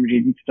 Puis, comme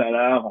j'ai dit tout à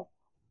l'heure,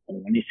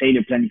 on essaye de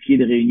planifier,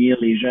 de réunir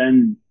les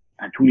jeunes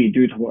à tous les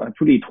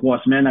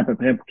 3 semaines à peu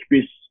près pour qu'ils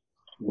puissent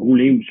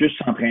rouler ou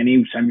juste s'entraîner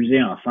ou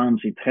s'amuser ensemble.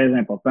 C'est très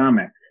important,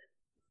 mais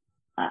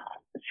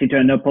c'est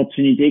une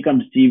opportunité,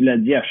 comme Steve l'a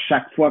dit, à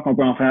chaque fois qu'on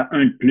peut en faire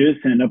un de plus,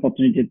 c'est une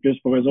opportunité de plus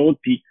pour eux autres.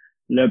 Puis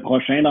le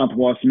prochain, dans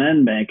 3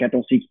 semaines, quand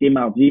on s'est quitté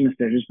mardi, mais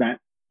c'était juste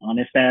en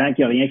espérant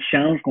qu'il n'y a rien qui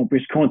change, qu'on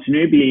puisse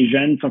continuer. Puis les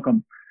jeunes sont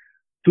comme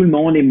tout le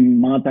monde est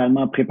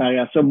mentalement préparé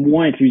à ça,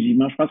 moins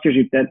inclusivement. Je pense que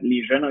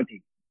les jeunes ont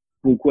été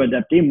beaucoup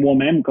adapté.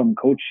 Moi-même, comme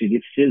coach, c'est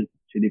difficile.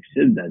 C'est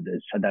difficile de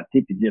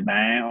s'adapter puis de dire,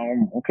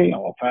 OK,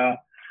 on va faire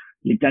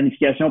les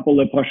planifications pour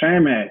le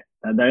prochain, mais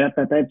derrière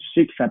ta tête, tu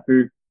sais que ça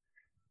peut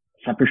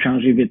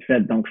changer vite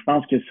fait. Donc, je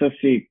pense que ça,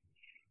 c'est,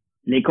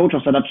 les coachs,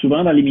 on s'adapte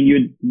souvent dans les milieux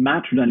de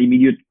match ou dans les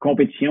milieux de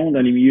compétition,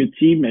 dans les milieux de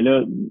team,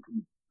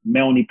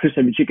 mais on est plus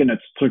habitué que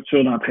notre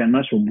structure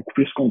d'entraînement soit beaucoup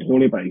plus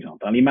contrôlée, par exemple.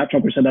 Dans les matchs,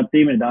 on peut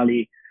s'adapter, mais dans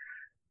les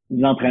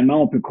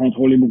entraînements, on peut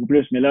contrôler beaucoup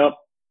plus. Mais là,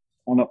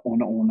 on a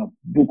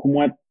beaucoup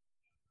moins,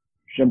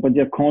 j'aime pas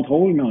dire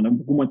contrôle, mais on a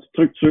beaucoup moins de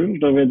structure, je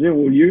devrais dire,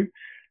 au lieu.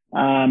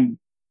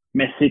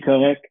 Mais c'est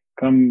correct.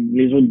 Comme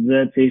les autres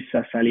disaient, tu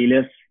sais, ça les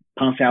laisse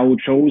penser à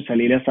autre chose, ça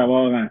les laisse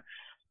avoir un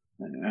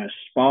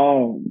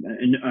sport,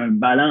 un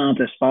ballon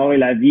entre le sport et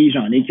la vie.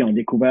 J'en ai qui ont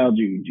découvert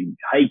du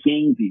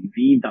hiking, puis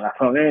vivre dans la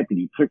forêt, puis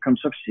des trucs comme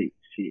ça, puis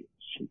c'est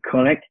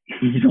correct.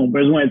 Ils ont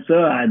besoin de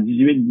ça à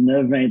 18,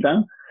 19, 20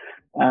 ans.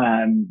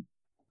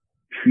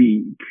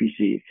 Puis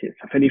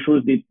ça fait des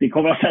choses, des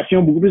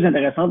conversations beaucoup plus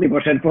intéressantes les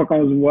prochaines fois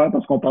qu'on se voit,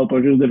 parce qu'on parle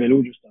pas juste de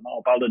vélo, justement,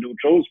 on parle de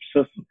d'autres choses, puis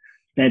ça,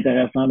 c'est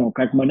intéressant. Donc,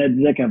 quand Monette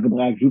disait qu'elle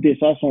voudrait ajouter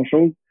ça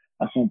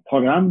à son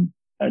programme,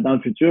 dans le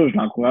futur, je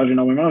l'encourage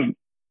énormément.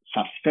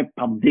 Ça se fait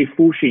par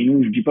défaut chez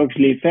nous. Je dis pas que je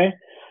l'ai fait,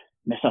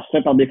 mais ça se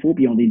fait par défaut,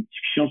 puis ils ont des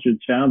discussions sur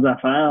différentes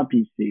affaires,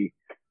 puis c'est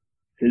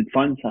le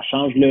fun, ça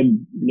change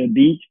le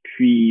beat,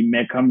 puis,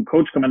 mais comme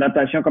coach, comme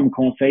adaptation, comme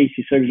conseil,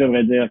 c'est ça que je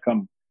devrais dire,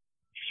 comme,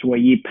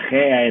 soyez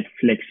prêt à être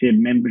flexible.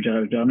 Même,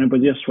 je devrais même pas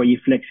dire soyez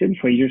flexible,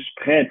 soyez juste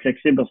prêt à être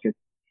flexible, parce que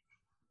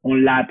on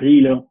l'a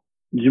appris, là.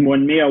 Du mois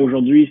de mai à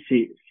aujourd'hui,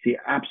 c'est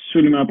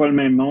absolument pas le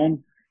même monde.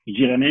 Je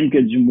dirais même que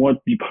du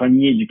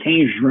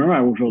 15 juin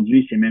à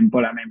aujourd'hui, c'est même pas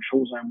la même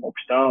chose un mois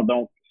plus tard.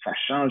 Donc, ça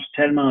change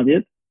tellement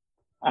vite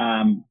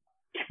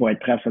qu'il faut être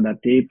prêt à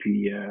s'adapter,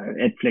 puis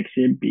être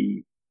flexible,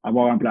 puis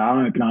avoir un plan A,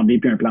 un plan B,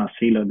 puis un plan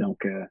C. Là.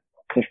 Donc,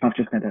 ça, je pense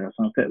que c'est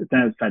intéressant.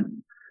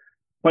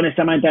 Pas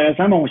nécessairement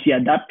intéressant, mais on s'y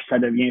adapte, puis ça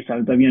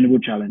devient un nouveau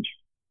challenge.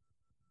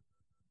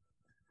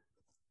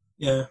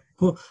 Yeah.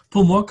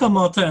 Pour moi, comme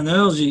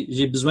entraîneur,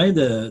 j'ai besoin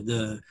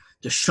de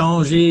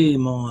changer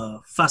mon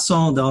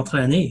façon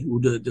d'entraîner ou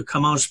de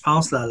comment je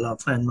pense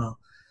l'entraînement.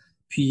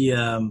 Puis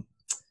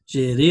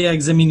j'ai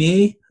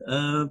réexaminé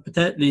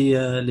peut-être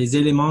les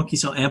éléments qui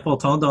sont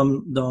importants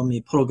dans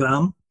mes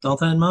programmes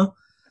d'entraînement.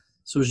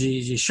 So,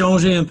 j'ai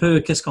changé un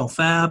peu qu'est-ce qu'on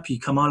fait, puis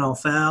comment l'en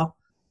faire.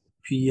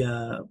 Puis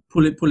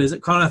quand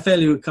on a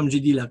fait, comme j'ai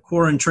dit, la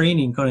core and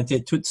training, quand on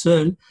était toute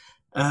seule,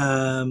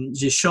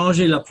 j'ai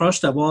changé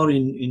l'approche d'avoir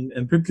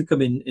un peu plus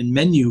comme une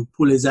menu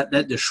pour les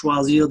athlètes de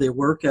choisir des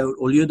workouts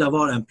au lieu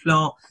d'avoir un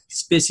plan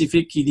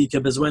spécifique qui dit tu as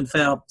besoin de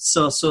faire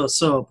ça,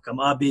 comme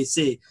A, B,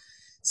 C.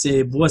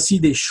 C'est voici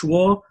des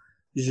choix.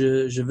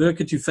 Je veux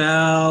que tu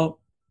fasses,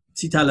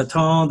 si tu as le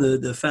temps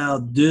de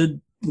faire 2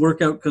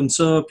 workouts comme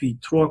ça, puis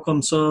 3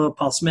 comme ça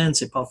par semaine,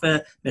 c'est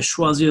parfait, mais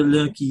choisir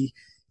l'un qui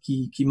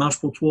marche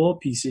pour toi.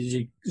 Puis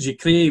j'ai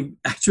créé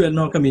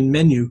actuellement comme une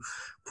menu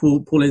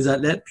pour les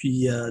athlètes,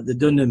 puis de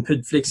donner un peu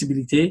de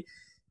flexibilité.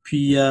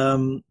 Puis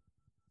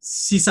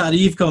si ça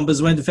arrive qu'on a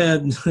besoin de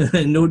faire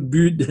un autre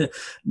bout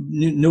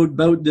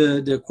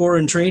de core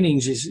and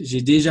training,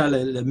 j'ai déjà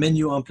le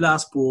menu en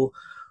place pour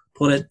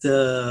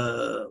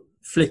être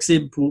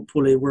flexible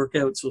pour les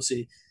workouts. So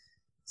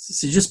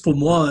c'est juste pour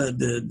moi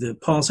de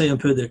penser un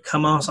peu de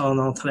comment on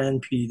entraîne,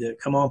 puis de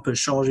comment on peut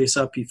changer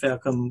ça, puis faire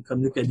comme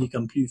Luc a dit,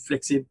 comme plus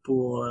flexible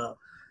pour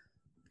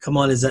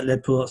comment les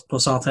athlètes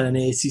pour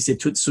s'entraîner, si c'est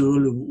tout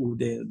seul ou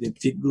des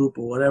petits groupes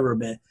ou whatever,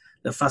 ben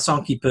la façon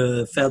qu'ils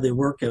peuvent faire des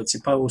workouts,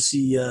 c'est pas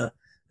aussi,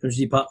 comme je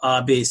dis, pas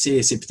A, B,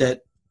 C, c'est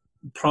peut-être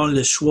prendre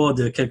le choix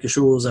de quelque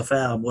chose à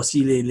faire.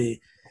 Voici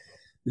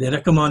les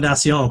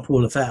recommandations pour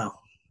le faire.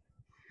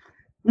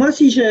 Moi,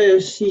 si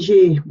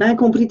j'ai bien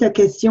compris ta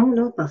question,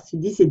 là, parce que tu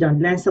dis c'est dans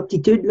de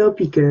l'incertitude, là,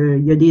 puis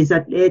qu'il y a des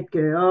athlètes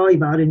il va y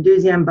avoir une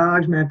deuxième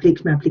vague, je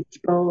m'implique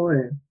pas.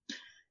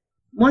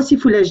 Moi, s'il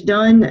fallait que je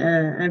donne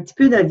un petit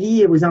peu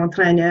d'avis aux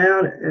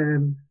entraîneurs,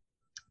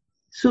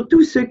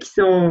 surtout ceux qui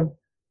sont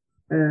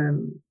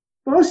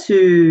pas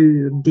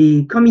sur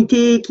des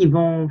comités qui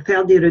vont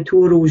faire des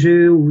retours au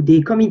jeu ou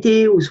des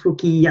comités où il faut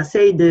qu'ils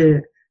essayent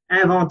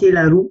d'inventer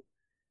la roue,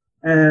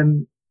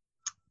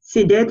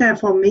 c'est d'être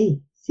informé,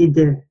 c'est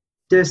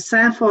de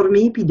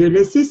s'informer puis de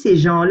laisser ces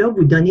gens-là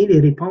vous donner les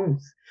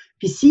réponses.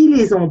 Puis s'ils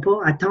les ont pas,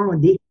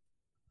 attendez.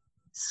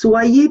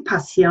 Soyez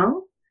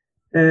patients.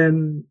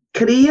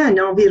 Créer un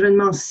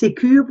environnement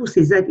sécure pour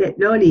ces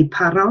athlètes-là, les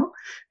parents.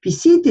 Puis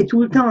si tu es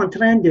tout le temps en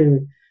train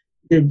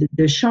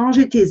de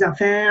changer tes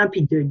affaires,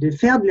 puis de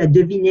faire de la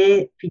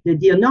devinette, puis de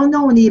dire non,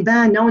 on est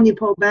bien, non, on n'est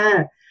pas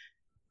bien,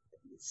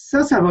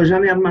 ça va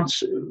jamais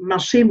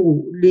marcher.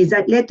 Les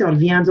athlètes ne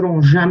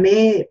reviendront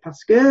jamais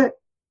parce que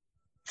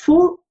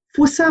faut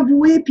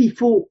s'avouer, puis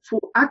faut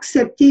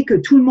accepter que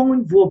tout le monde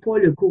ne voit pas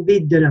le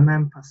COVID de la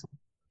même façon.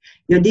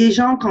 Il y a des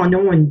gens qui en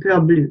ont une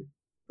peur bleue.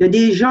 Il y a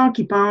des gens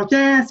qui pensent,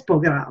 c'est pas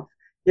grave.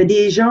 Il y a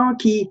des gens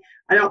qui...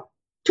 Alors,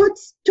 toute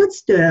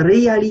cette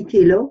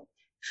réalité-là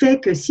fait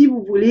que si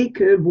vous voulez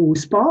que vos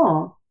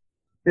sports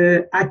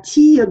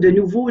attirent de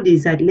nouveau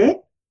des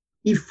athlètes,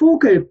 il faut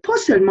que, pas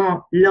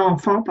seulement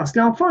l'enfant, parce que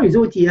l'enfant, eux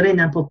autres, ils iraient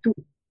n'importe où.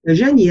 Le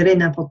jeune, il irait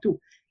n'importe où.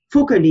 Il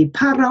faut que les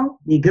parents,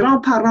 les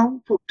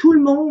grands-parents, pour tout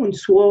le monde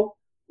soit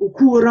au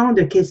courant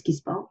de qu'est-ce qui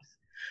se passe.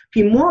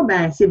 Puis moi,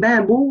 ben, c'est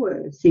bien beau.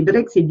 C'est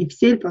vrai que c'est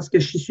difficile parce que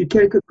je suis sur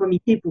quelques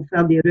comités pour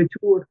faire des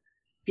retours.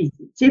 Puis,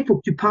 tu sais, il faut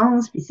que tu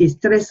penses, puis c'est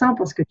stressant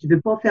parce que tu veux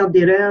pas faire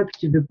d'erreur, puis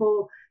tu veux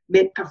pas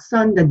mettre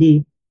personne dans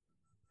des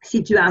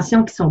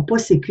situations qui sont pas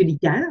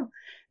sécuritaires.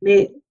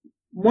 Mais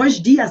moi,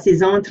 je dis à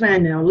ces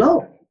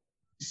entraîneurs-là,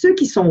 ceux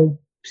qui sont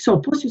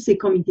pas sur ces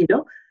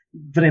comités-là,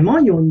 vraiment,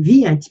 ils ont une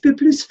vie un petit peu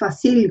plus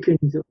facile que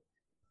nous autres.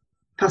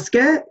 Parce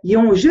qu'ils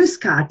ont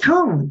juste qu'à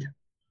attendre.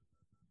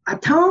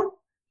 Attends,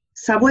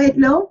 ça va être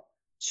là,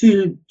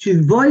 tu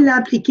vas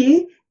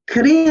l'appliquer,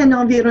 crée un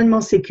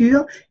environnement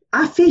sécur,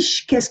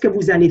 affiche qu'est-ce que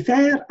vous allez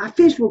faire,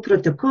 affiche vos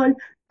protocoles,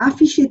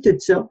 affichez tout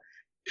ça.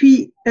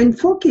 Puis, une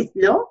fois qu'il est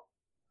là,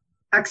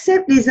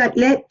 accepte les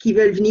athlètes qui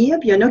veulent venir,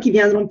 puis il y en a qui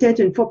viendront peut-être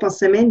une fois par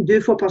semaine, 2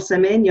 fois par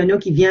semaine, il y en a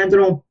qui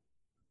viendront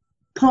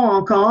pas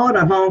encore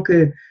avant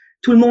que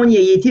tout le monde y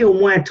ait été au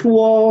moins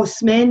 3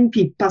 semaines,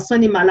 puis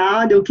personne n'est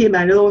malade, OK,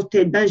 ben là,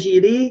 peut-être bien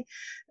géré.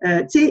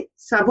 Tu sais,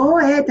 ça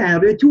va être un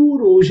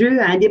retour au jeu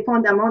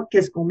indépendamment de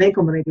qu'est-ce qu'on met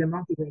comme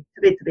règlement qui va être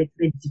très, très,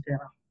 très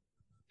différent.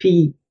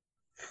 Puis,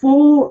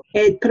 faut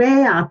être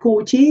prêt à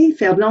coacher,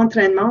 faire de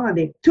l'entraînement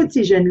avec tous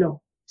ces jeunes-là.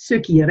 Ceux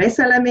qui restent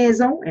à la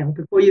maison, et on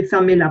peut pas y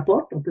fermer la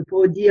porte, on peut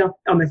pas dire,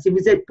 ah, mais si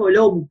vous êtes pas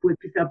là, vous pouvez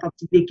plus faire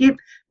partie de l'équipe,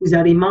 vous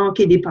allez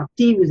manquer des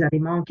parties, vous allez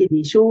manquer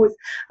des choses.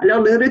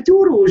 Alors, le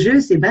retour au jeu,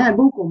 c'est bien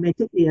beau qu'on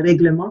mette les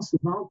règlements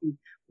souvent, puis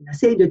on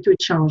essaye de tout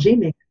changer,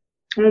 mais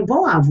on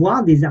va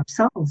avoir des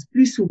absences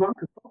plus souvent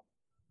que pas.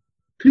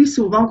 Plus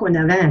souvent qu'on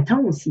avait un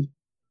temps aussi.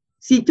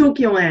 Sitôt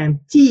qu'ils ont un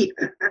petit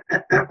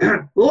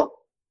oh,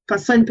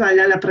 personne ne peut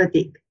aller à la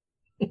pratique.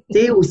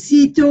 T'sais,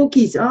 aussitôt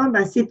qu'ils ah,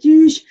 ben,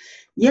 sais-tu,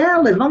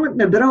 hier, le ventre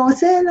me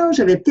brassait, là,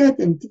 j'avais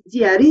peut-être une petite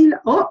diarrhée,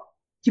 là. Oh,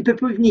 tu peux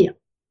pas venir.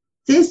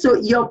 Tu sais,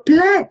 il y a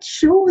plein de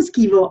choses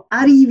qui vont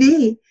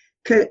arriver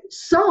que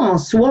ça en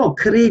soi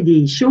crée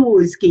des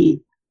choses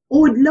qui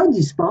au-delà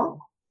du sport.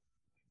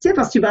 Tu sais,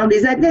 parce que tu parles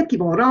des athlètes qui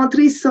vont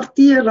rentrer,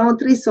 sortir.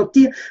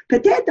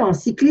 Peut-être en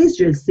cycliste,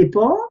 je ne sais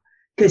pas,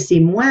 que c'est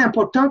moins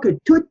important que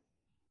tout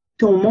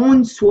ton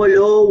monde soit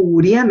là ou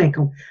rien, mais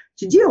quand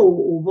tu dis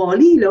au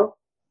volley, là,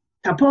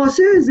 ta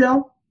passeuse,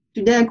 là,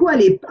 tout d'un coup,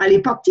 elle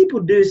est partie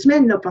pour 2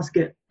 semaines, là, parce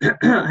que elle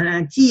a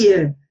un petit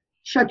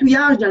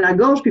chatouillage dans la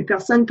gorge, puis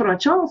personne ne prend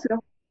de chance, là.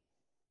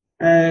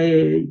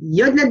 Il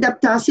y a de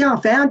l'adaptation à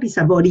faire, puis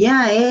ça va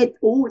rien être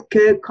autre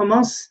que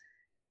comment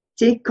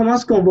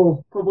est-ce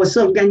qu'on va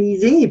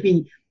s'organiser, et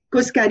puis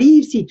qu'est-ce qui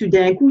arrive si tout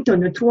d'un coup, tu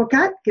en as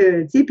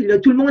 3-4, puis là,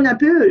 tout le monde a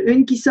peur.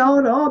 Une qui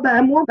sort,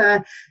 moi,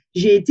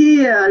 j'ai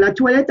été à la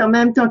toilette en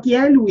même temps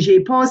qu'elle, ou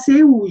j'ai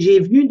passé, ou j'ai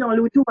venu dans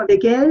l'auto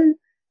avec elle.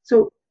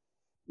 So,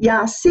 il y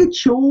a assez de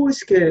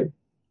choses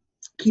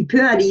qui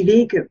peut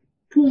arriver que,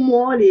 pour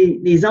moi,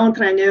 les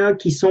entraîneurs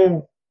qui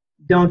sont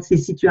dans ces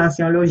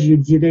situations-là, je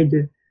dirais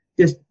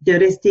de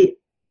rester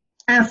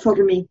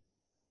informés.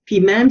 Puis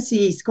même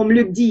si, comme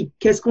Luc dit,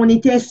 qu'est-ce qu'on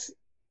était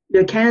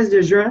le 15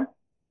 de juin,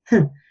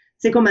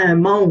 c'est comme un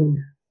monde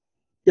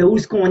de où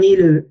est-ce qu'on est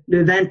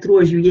le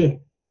 23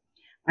 juillet.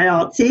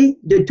 Alors, tu sais,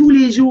 de tous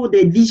les jours,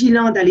 d'être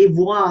vigilant, d'aller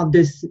voir,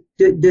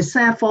 de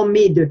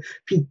s'informer,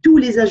 puis tous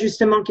les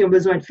ajustements qu'ils ont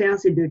besoin de faire,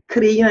 c'est de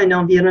créer un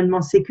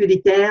environnement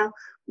sécuritaire,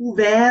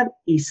 ouvert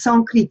et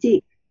sans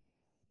critique.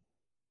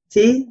 Tu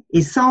sais,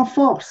 et sans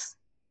force.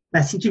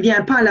 Ben, si tu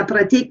viens pas à la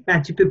pratique,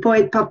 ben, tu peux pas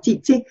être parti,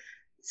 tu sais,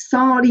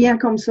 sans rien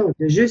comme ça,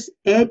 de juste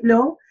être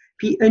là,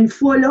 puis une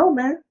fois là,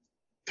 ben,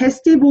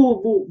 testez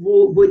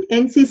votre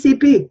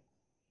NCCP.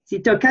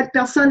 Si tu as 4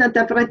 personnes à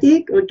ta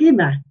pratique, OK,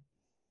 ben,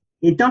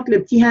 et tant que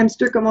le petit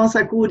hamster commence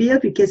à courir,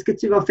 puis qu'est-ce que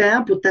tu vas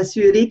faire pour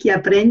t'assurer qu'ils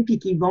apprennent, puis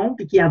qu'ils vont,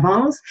 puis qu'ils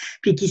avancent,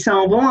 puis qu'ils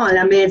s'en vont à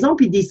la maison,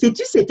 puis disent,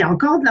 sais-tu, c'était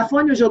encore de la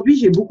fun aujourd'hui,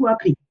 j'ai beaucoup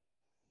appris.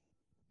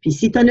 Puis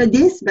si tu en as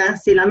 10, ben,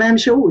 c'est la même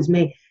chose,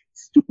 mais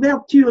cette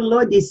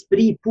ouverture-là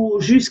d'esprit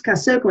pour jusqu'à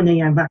ce qu'on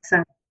ait un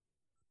vaccin,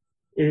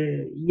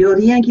 il n'y a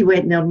rien qui va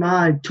être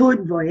normal. Tout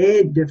va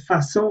être de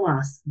façon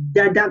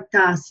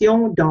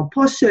d'adaptation,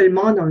 pas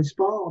seulement dans le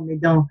sport, mais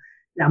dans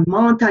la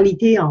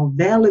mentalité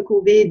envers le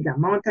COVID, la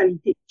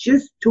mentalité,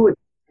 juste tout.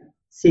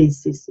 C'est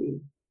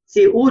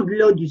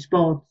au-delà du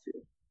sport.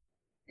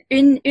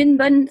 Une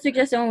bonne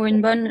suggestion ou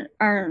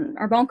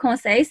un bon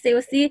conseil, c'est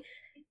aussi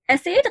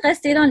essayer de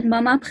rester dans le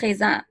moment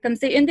présent. Comme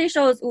c'est une des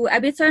choses où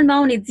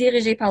habituellement on est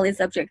dirigé par les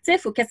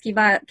objectifs ou qu'est-ce qui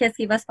va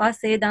se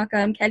passer dans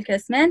comme quelques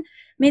semaines.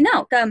 Mais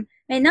non, comme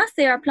maintenant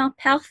c'est un plan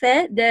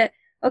parfait de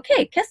OK,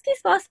 qu'est-ce qui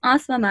se passe en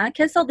ce moment?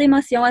 Quelle sorte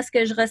d'émotions est-ce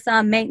que je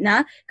ressens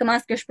maintenant? Comment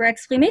est-ce que je peux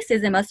exprimer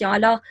ces émotions?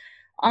 Alors,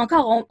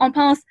 encore, on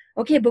pense,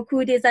 OK,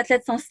 beaucoup des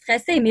athlètes sont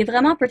stressés, mais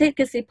vraiment, peut-être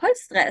que c'est pas le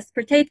stress.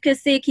 Peut-être que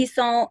c'est qu'ils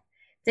sont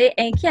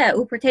inquiets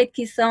ou peut-être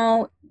qu'ils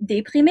sont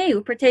déprimés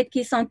ou peut-être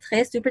qu'ils sont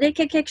tristes ou peut-être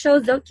qu'il y a quelque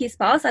chose d'autre qui se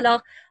passe.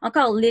 Alors,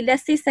 encore, les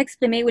laisser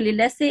s'exprimer ou les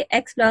laisser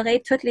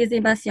explorer toutes les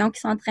émotions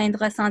qu'ils sont en train de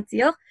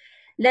ressentir.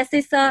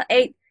 Laisser ça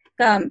être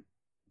comme,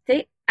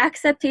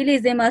 accepter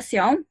les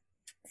émotions.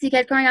 si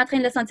quelqu'un est en train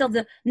de le sentir,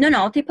 dire non,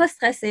 non, t'es pas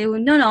stressé ou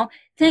non, non,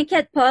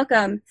 t'inquiète pas,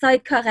 comme ça va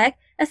être correct.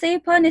 Essayez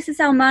pas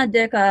nécessairement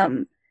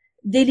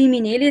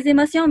d'éliminer les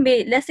émotions,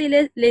 mais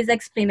laissez-les les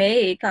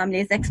exprimer et comme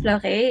les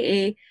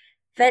explorer et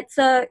faites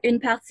ça une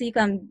partie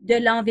comme de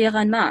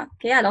l'environnement.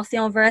 Okay? Alors, si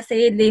on veut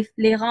essayer de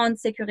les rendre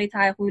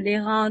sécuritaires ou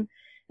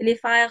les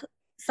faire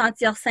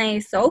sentir sains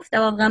et saufs,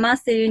 d'abord vraiment,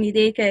 c'est une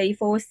idée qu'il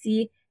faut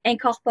aussi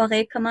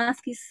incorporer comment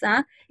est-ce qu'ils se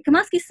sentent et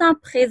comment est-ce qu'ils se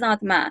sentent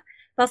présentement.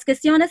 Parce que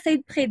si on essaie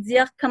de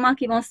prédire comment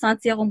ils vont se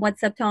sentir au mois de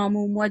septembre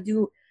ou au mois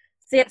d'août,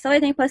 ça va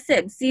être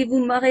impossible. Si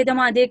vous m'aurez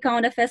demandé quand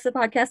on a fait ce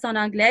podcast en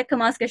anglais,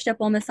 comment est-ce que j'étais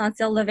pour me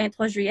sentir le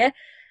 23 juillet,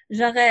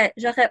 j'aurais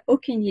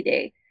aucune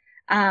idée.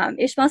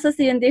 Et je pense que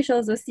c'est une des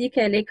choses aussi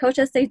que les coachs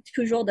essaient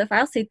toujours de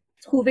faire, c'est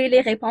trouver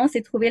les réponses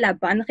et trouver la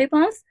bonne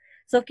réponse.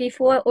 Sauf qu'il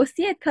faut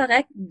aussi être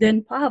correct de ne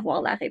pas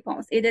avoir la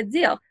réponse et de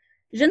dire,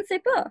 je ne sais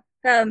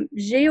pas,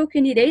 j'ai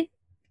aucune idée,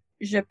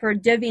 je peux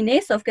deviner,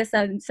 sauf que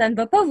ça ne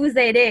va pas vous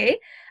aider.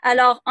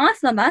 Alors, en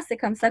ce moment, c'est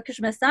comme ça que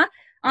je me sens.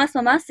 En ce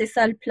moment, c'est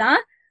ça le plan.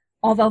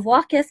 On va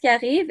voir qu'est-ce qui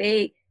arrive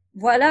et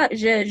voilà,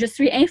 je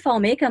suis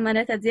informée, comme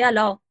Annette a dit.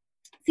 Alors,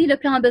 si le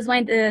plan a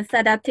besoin de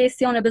s'adapter,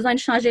 si on a besoin de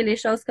changer les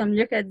choses, comme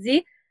Luc a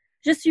dit,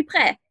 je suis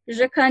prêt.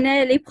 Je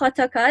connais les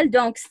protocoles.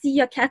 Donc, s'il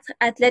y a 4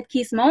 athlètes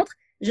qui se montrent,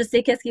 je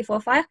sais qu'est-ce qu'il faut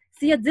faire.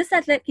 S'il y a 10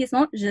 athlètes qui se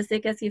montrent, je sais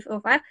qu'est-ce qu'il faut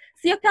faire.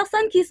 S'il y a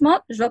personne qui se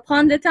montre, je vais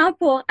prendre le temps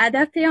pour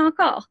adapter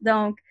encore.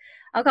 Donc,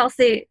 encore,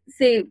 c'est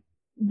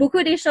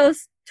beaucoup des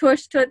choses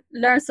touchent toutes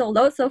l'un sur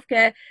l'autre, sauf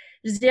que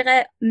je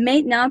dirais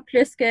maintenant,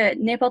 plus que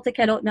n'importe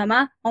quel autre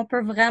moment, on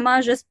peut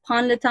vraiment juste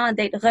prendre le temps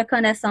d'être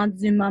reconnaissant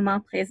du moment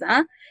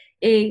présent.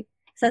 Et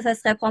ça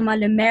serait probablement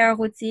le meilleur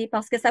outil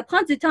parce que ça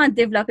prend du temps à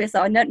développer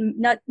ça.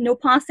 Nos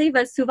pensées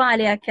veulent souvent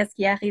aller à qu'est-ce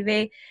qui est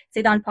arrivé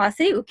dans le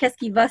passé ou qu'est-ce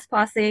qui va se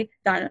passer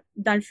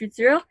dans le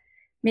futur.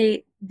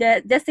 Mais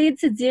d'essayer de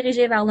se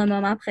diriger vers le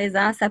moment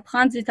présent, ça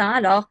prend du temps.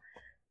 Alors,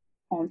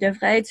 on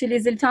devrait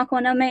utiliser le temps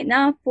qu'on a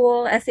maintenant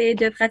pour essayer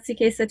de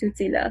pratiquer cet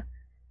outil-là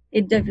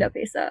et de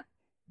développer ça.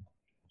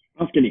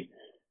 Je pense que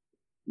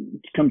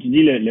comme tu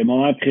dis, le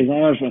moment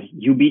présent,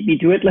 you beat me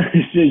to it, là.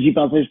 J'y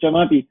pensais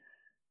justement, puis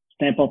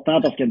c'est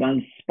important parce que dans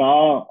le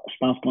sport, je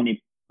pense qu'on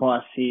n'est pas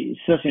assez,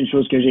 ça c'est une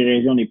chose que j'ai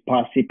réalisé, on n'est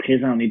pas assez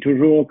présent. On est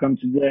toujours, comme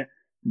tu disais,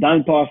 dans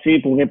le passé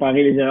pour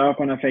réparer les erreurs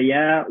qu'on a fait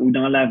hier ou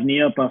dans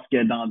l'avenir parce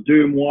que dans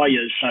 2 mois, il y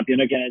a le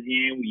championnat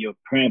canadien ou il y a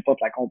peu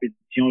importe la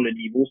compétition, le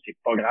niveau, c'est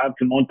pas grave,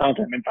 tout le monde tente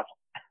de la même façon.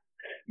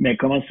 Mais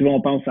comment souvent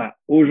on pense à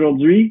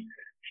aujourd'hui,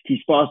 ce qui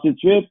se passe tout de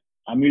suite,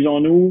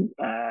 amusons-nous,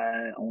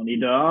 on est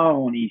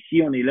dehors, on est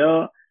ici, on est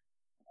là.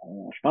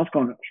 Je pense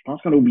qu'on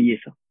a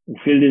oublié ça. Au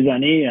fil des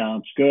années, en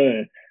tout cas,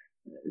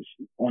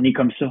 on est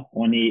comme ça.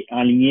 On est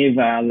aligné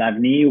vers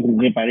l'avenir ou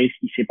réparer ce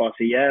qui s'est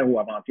passé hier ou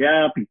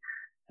avant-hier, puis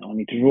on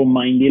est toujours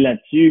mindé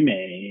là-dessus,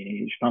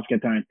 mais je pense que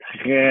tu as un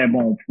très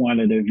bon point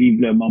là, de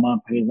vivre le moment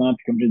présent.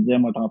 Puis comme je disais,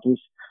 moi, tantôt,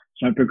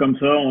 c'est un peu comme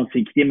ça. On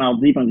s'est quitté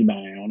mardi, puis on dit,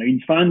 on a eu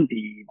du fun,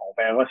 puis on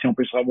verra si on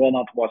peut se revoir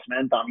dans 3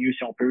 semaines. Tant mieux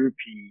si on peut,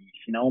 puis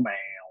sinon,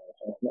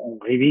 on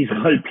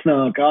révisera le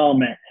plan encore,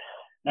 mais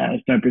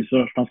c'est un peu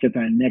ça. Je pense que tu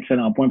as un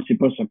excellent point, puis c'est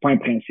pas un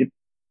principe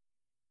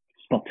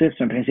sportif,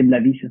 c'est un principe de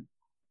la vie, ça.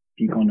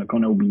 Puis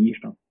qu'on a oublié,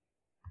 je pense.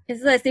 C'est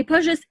ça, c'est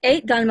pas juste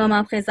être dans le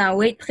moment présent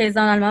ou être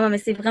présent dans le moment, mais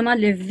c'est vraiment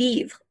le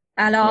vivre.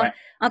 Alors,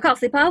 encore,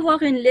 c'est pas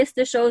avoir une liste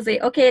de choses et,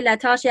 OK, la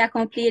tâche est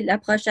accomplie, la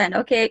prochaine,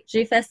 OK,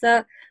 j'ai fait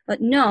ça.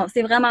 Non,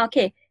 c'est vraiment, OK,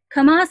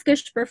 comment est-ce que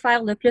je peux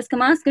faire le plus?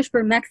 Comment est-ce que je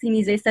peux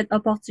maximiser cette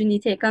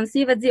opportunité? Comme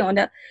s'il va dire,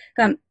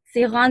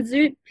 c'est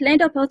rendu plein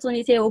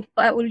d'opportunités. Au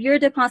lieu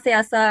de penser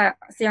à ça,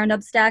 c'est un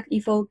obstacle,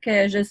 il faut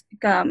que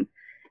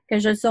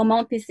je le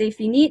surmonte puis c'est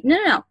fini.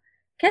 Non.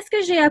 Qu'est-ce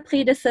que j'ai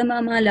appris de ce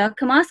moment-là?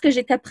 Comment est-ce que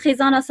j'étais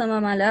présent dans ce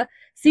moment-là?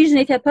 Si je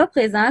n'étais pas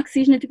présent,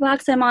 si je n'étais pas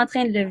actuellement en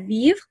train de le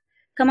vivre,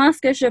 comment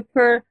est-ce que je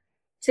peux,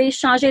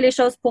 changer les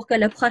choses pour que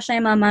le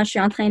prochain moment, je suis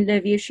en train de le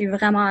vivre, je suis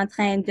vraiment en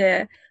train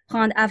de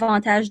prendre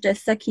avantage de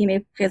ce qui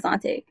m'est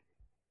présenté.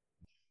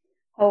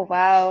 Oh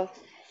wow!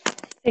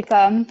 C'est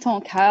comme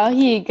ton cœur,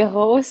 il est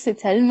gros, c'est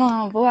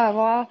tellement beau à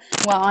voir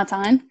ou à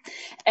entendre.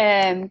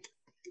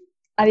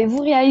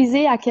 Avez-vous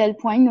réalisé à quel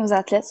point nos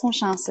athlètes sont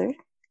chanceux?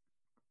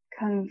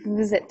 Comme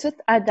vous êtes toutes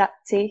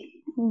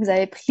adaptées, vous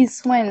avez pris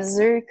soin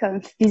d'eux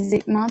comme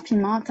physiquement puis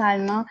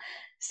mentalement.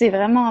 C'est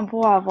vraiment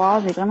beau à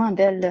voir, des vraiment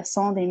belles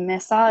leçons, des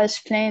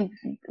messages pleins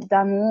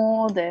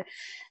d'amour,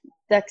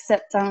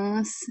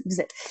 d'acceptance.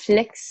 Vous êtes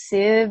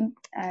flexibles,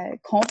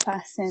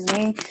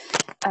 compassionnés.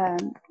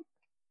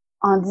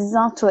 En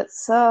disant tout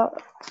ça,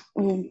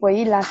 vous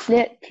voyez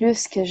l'athlète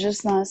plus que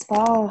juste dans le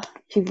sport,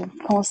 puis vous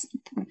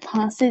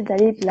pensez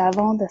d'aller de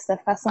l'avant de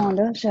cette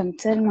façon-là. J'aime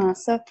tellement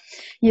ça.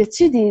 Y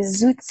a-t-il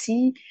des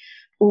outils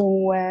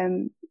ou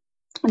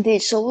des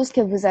choses que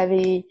vous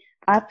avez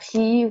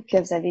appris ou que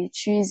vous avez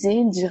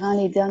utilisées durant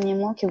les derniers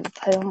mois que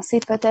vous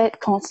pensez peut-être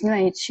continuer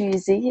à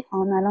utiliser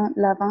en allant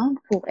de l'avant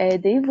pour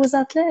aider vos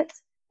athlètes?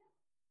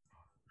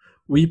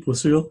 Oui, pour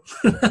sûr.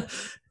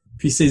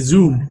 Puis c'est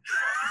Zoom.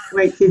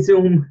 Oui, c'est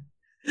Zoom.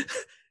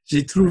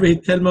 J'ai trouvé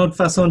tellement de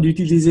façons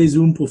d'utiliser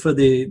Zoom pour faire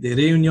des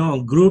réunions en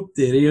groupe,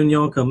 des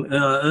réunions comme 1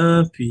 à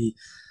 1, puis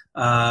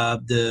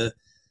de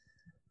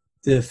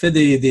faire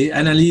des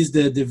analyses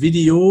de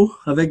vidéos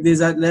avec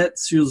des athlètes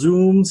sur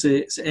Zoom.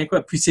 C'est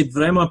incroyable. Puis c'est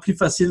vraiment plus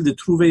facile de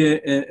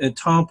trouver un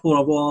temps pour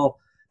avoir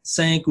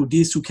 5 ou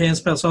 10 ou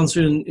 15 personnes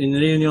sur une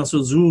réunion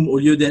sur Zoom au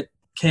lieu d'être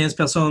 15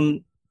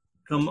 personnes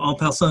comme en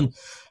personne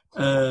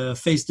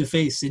face to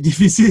face. C'est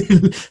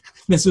difficile.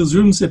 Mais sur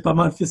Zoom, c'est pas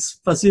mal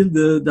facile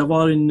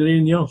d'avoir une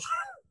réunion.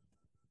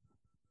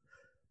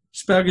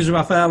 J'espère que je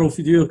vais faire au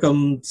futur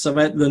comme ça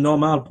va être le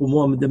normal pour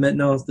moi de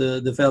maintenant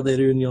de faire des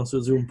réunions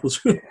sur Zoom pour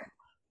sûr.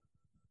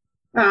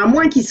 À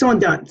moins qu'ils sont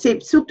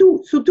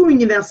surtout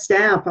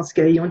universitaires, parce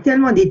qu'ils ont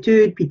tellement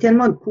d'études, puis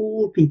tellement de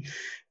cours, puis,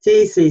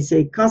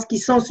 c'est quand ils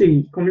sont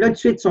comme là, tout de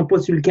suite, ils sont pas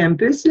sur le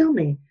campus, là,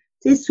 mais,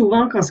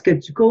 souvent, quand ce que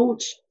tu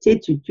coaches,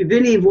 tu veux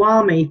les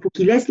voir, mais il faut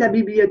qu'ils laissent la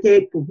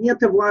bibliothèque pour venir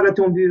te voir à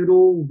ton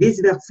bureau, ou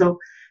vice-versa.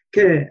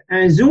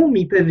 Un Zoom,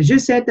 ils peuvent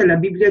juste être à la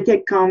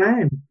bibliothèque quand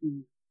même.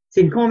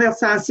 C'est une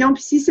conversation,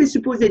 puis si c'est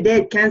supposé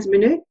d'être 15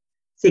 minutes,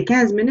 c'est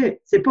 15 minutes.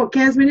 C'est pas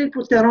 15 minutes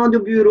pour te rendre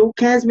au bureau,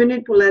 15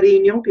 minutes pour la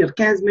réunion, puis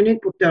 15 minutes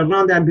pour te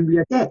rendre à la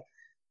bibliothèque.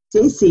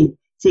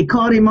 C'est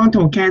carrément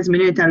ton 15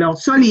 minutes. Alors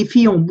ça, les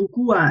filles ont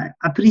beaucoup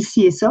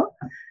apprécié ça.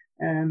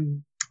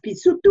 Puis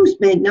surtout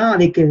maintenant,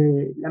 avec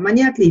la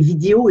manière que les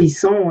vidéos,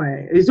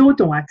 eux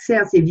autres ont accès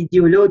à ces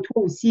vidéos-là,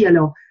 toi aussi.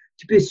 Alors,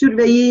 tu peux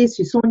surveiller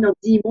sur son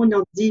ordi, mon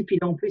ordi, puis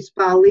on peut se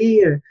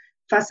parler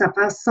face à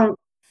face sans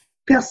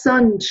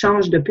personne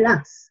change de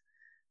place.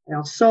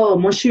 Alors ça,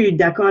 moi, je suis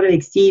d'accord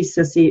avec Steve.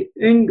 Ça, c'est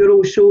une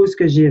grosse chose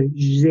que je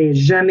disais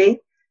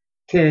jamais,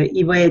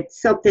 qu'il va être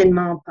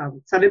certainement pas.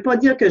 Ça veut pas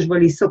dire que je vais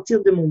les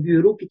sortir de mon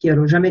bureau puis qu'il n'y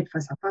aura jamais de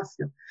face-à-face,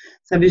 là.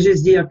 Ça veut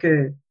juste dire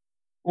que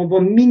on va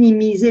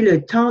minimiser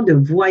le temps de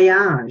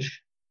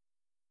voyage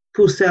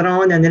pour se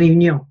rendre à une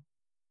réunion.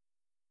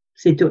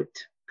 C'est tout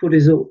pour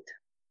les autres.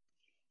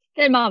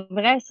 Tellement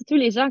vrai. Surtout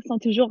les gens qui sont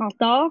toujours en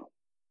retard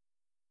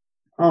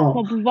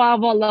vont pouvoir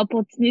avoir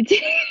l'opportunité.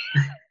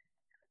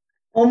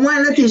 Au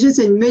moins, là, t'es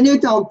juste une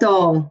minute en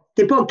retard.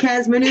 T'es pas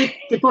 15 minutes,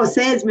 t'es pas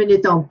 16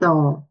 minutes en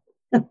retard.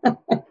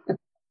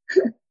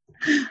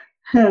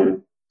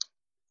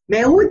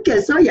 Mais autre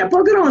que ça, il n'y a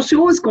pas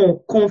grand-chose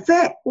qu'on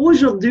fait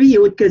aujourd'hui,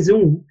 autre que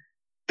Zoom,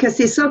 que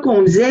c'est ça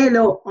qu'on faisait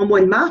là, en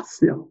mois de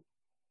mars. Là.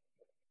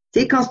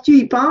 Tu sais, quand tu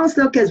y penses,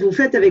 là, qu'est-ce que vous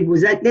faites avec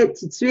vos athlètes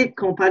tout de suite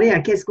comparé à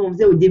qu'est-ce qu'on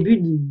faisait au début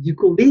du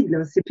COVID,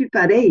 là, c'est plus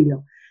pareil. Là.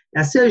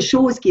 La seule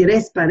chose qui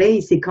reste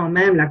pareil, c'est quand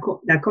même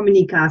la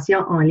communication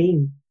en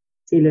ligne.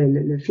 C'est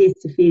le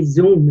face-to-face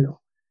Zoom, là.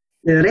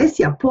 Le reste,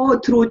 il n'y a pas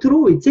trop.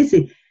 Tu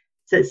sais,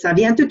 ça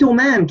vient tout au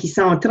même, qui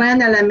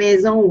s'entraînent à la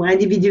maison ou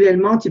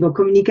individuellement, tu vas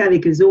communiquer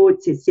avec eux autres.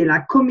 C'est la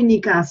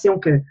communication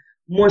que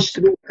moi, je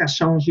trouve qu'a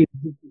changé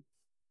beaucoup.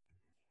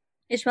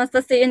 Et je pense que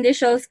c'est une des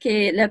choses qui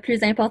est la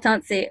plus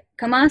importante, c'est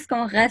comment est-ce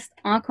qu'on reste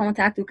en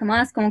contact ou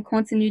comment est-ce qu'on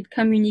continue de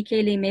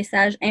communiquer les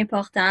messages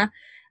importants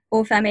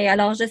aux familles.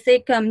 Alors, je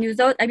sais comme nous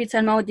autres,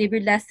 habituellement au début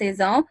de la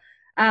saison,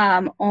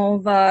 quand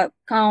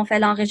on fait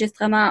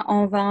l'enregistrement,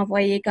 on va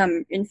envoyer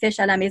comme une fiche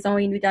à la maison.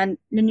 Ils nous donnent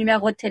le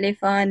numéro de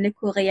téléphone, le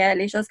courriel,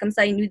 les choses comme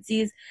ça. Ils nous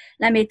disent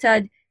la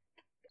méthode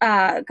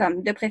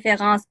comme de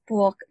préférence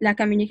pour la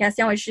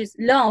communication. Et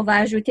là, on va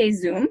ajouter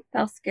Zoom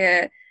parce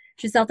que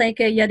je suis certaine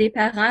qu'il y a des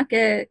parents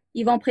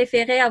ils vont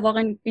préférer avoir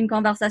une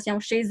conversation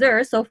chez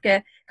eux, sauf que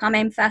quand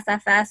même face à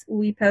face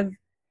où ils peuvent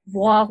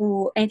voir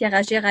ou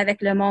interagir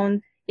avec le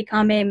monde et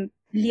quand même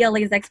lire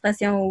les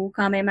expressions ou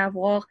quand même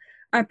avoir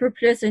un peu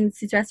plus une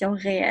situation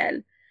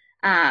réelle.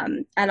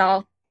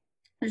 Alors,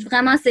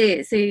 vraiment,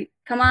 c'est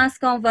comment est-ce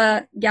qu'on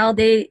va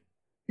garder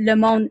le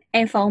monde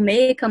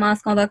informé, comment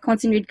est-ce qu'on va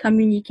continuer de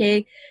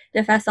communiquer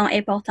de façon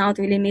importante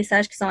ou les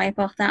messages qui sont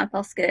importants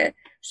parce que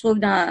je trouve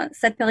dans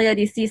cette période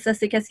ici, ça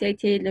c'est qu'est-ce qui a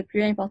été le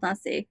plus important,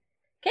 c'est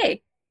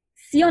OK,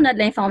 si on a de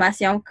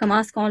l'information, comment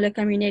est-ce qu'on le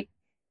communique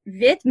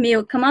vite, mais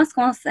comment est-ce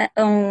qu'on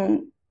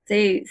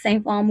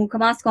s'informe ou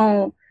comment est-ce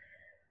qu'on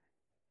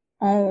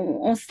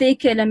on sait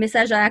que le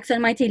message a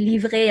actuellement été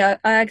livré, a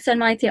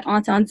actuellement été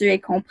entendu et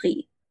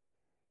compris.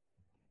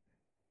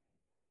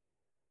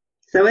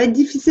 Ça va être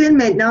difficile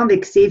maintenant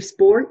avec Safe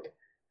Sport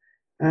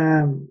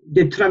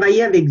de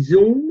travailler avec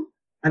Zoom,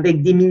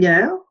 avec des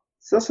mineurs.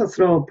 Ça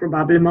sera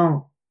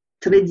probablement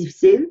très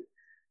difficile.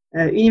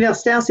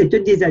 Universitaire, c'est tous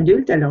des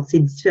adultes, alors c'est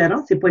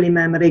différent, c'est pas les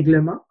mêmes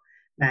règlements.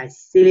 Ben,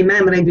 c'est les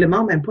mêmes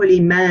règlements, mais pas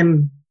les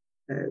mêmes,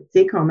 tu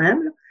sais, quand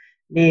même. Là.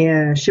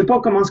 Mais je sais pas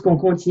comment est-ce qu'on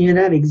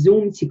continuerait avec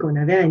Zoom si qu'on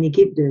avait une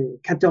équipe de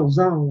 14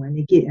 ans ou une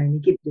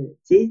équipe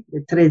de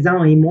 13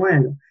 ans et moins.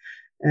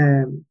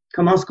 Là.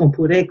 Comment est-ce qu'on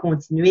pourrait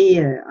continuer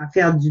à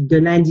faire de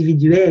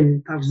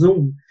l'individuel par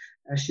Zoom?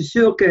 Je suis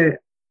sûre que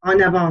en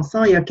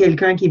avançant, il y a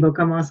quelqu'un qui va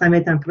commencer à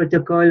mettre un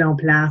protocole en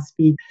place,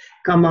 puis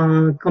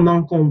comment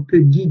qu'on peut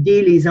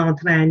guider les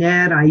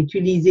entraîneurs à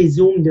utiliser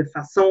Zoom de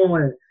façon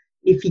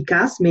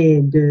efficace,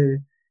 mais de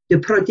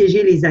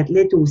protéger les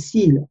athlètes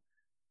aussi. Là.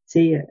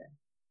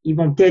 Ils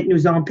vont peut-être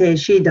nous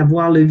empêcher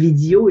d'avoir le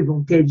vidéo, on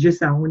aura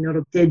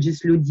peut-être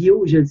juste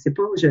l'audio, je ne sais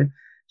pas,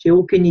 j'ai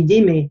aucune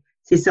idée, mais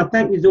c'est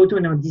certain que nous autres,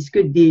 on en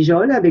discute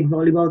déjà là, avec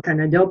Volleyball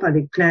Canada, puis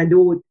avec plein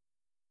d'autres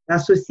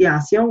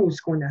associations où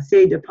ce qu'on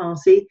essaie de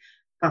penser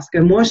Parce que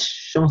moi,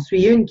 j'en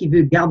suis une qui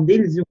veut garder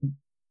le Zoom.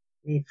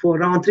 Il faut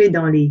rentrer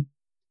dans le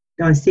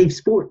safe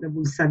sport. Là,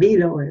 vous le savez,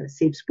 là,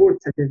 safe sport,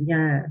 ça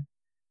devient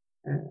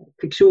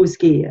quelque chose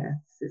qui est,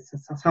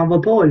 ça s'en va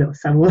pas, là.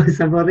 Ça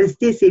va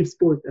rester safe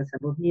sport, là. Ça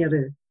va venir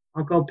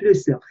encore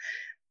plus, là.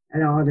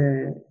 Alors,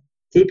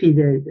 tu sais, puis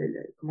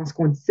comment est-ce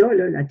qu'on dit ça,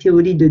 là? La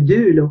théorie de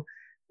deux, là.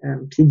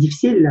 C'est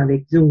difficile, là,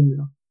 avec Zoom,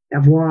 là,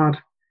 d'avoir,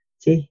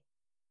 tu sais,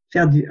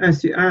 faire du 1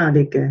 sur 1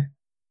 avec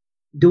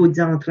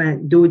d'autres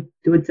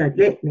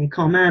athlètes, mais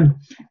quand même,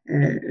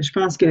 je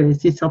pense que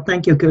c'est certain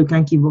qu'il y a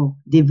quelqu'un qui va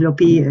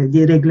développer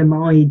des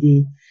règlements et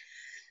des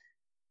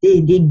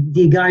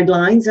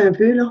guidelines un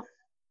peu, là,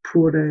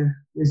 pour le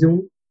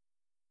Zoom.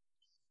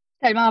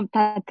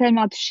 T'as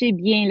tellement touché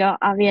bien, là,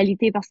 en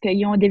réalité, parce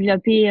qu'ils ont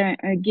développé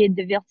un guide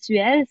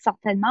virtuel,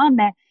 certainement,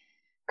 mais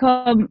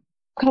comme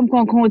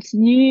qu'on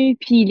continue,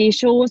 puis les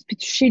choses, puis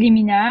toucher les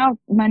mineurs,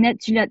 Manette,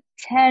 tu l'as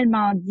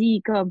tellement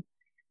dit, comme,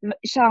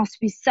 j'en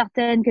suis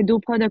certaine que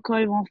d'autres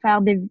protocoles vont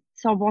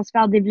se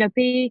faire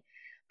développer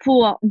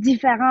pour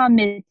différentes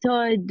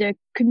méthodes de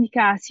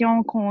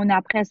communication qu'on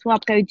après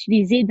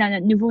utiliser dans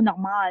notre niveau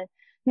normal.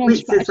 Donc,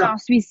 oui, j'en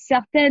suis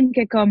certaine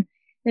que comme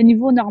le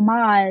niveau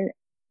normal,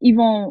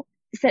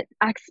 cet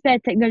aspect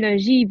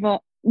technologie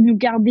va nous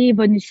garder,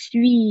 va nous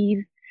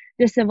suivre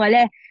de ce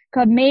volet.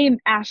 Comme même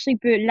Ashley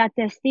peut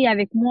l'attester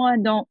avec moi.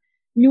 Donc,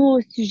 nous,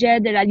 au sujet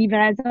de la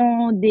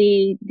livraison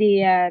du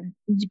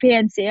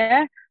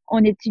PNCE,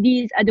 on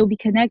utilise Adobe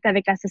Connect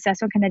avec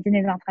l'Association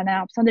canadienne des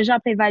entraîneurs. Ils sont déjà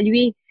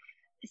évalués.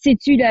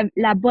 C'est-tu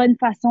la bonne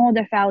façon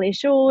de faire les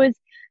choses?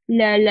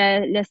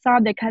 Le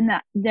centre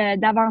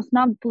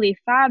d'avancement pour les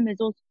femmes,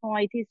 les autres ont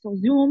été sur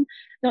Zoom.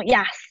 Donc, il y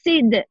a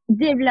assez de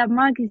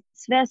développement qui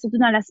se fait, surtout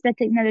dans l'aspect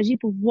technologie,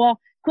 pour voir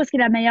quoi est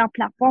la meilleure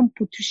plateforme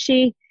pour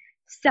toucher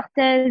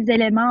certains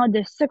éléments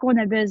de ce qu'on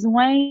a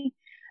besoin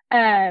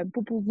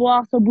pour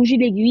pouvoir se bouger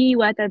l'aiguille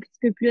ou être un petit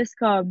peu plus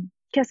comme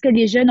qu'est-ce que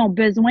les jeunes ont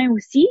besoin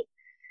aussi.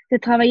 De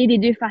travailler des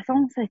deux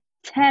façons, c'est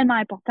tellement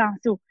important.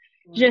 So,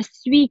 je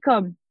suis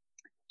comme,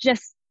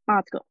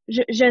 en tout cas,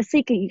 je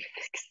sais que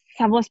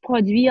ça va se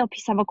produire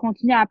puis ça va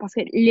continuer parce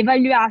que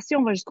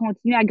l'évaluation va juste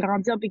continuer à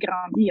grandir puis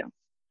grandir.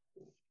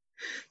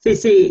 Je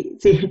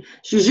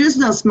suis juste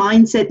dans ce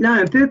mindset-là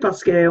un peu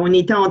parce qu'on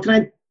était en train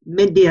de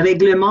mettre des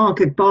règlements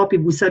quelque part puis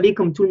vous savez,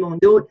 comme tout le monde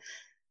d'autre,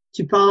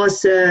 tu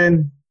passes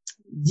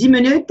 10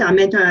 minutes à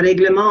mettre un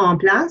règlement en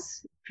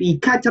place puis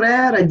 4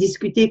 heures à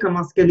discuter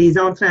comment est-ce que les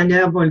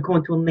entraîneurs vont le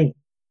contourner.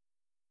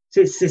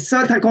 C'est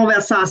ça ta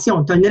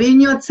conversation. Tu as une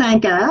réunion de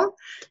 5 heures,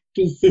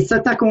 puis c'est ça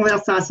ta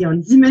conversation.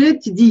 10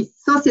 minutes, tu dis,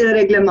 ça c'est le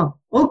règlement.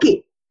 OK.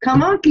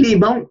 Comment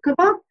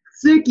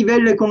ceux qui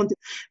veulent le contourner?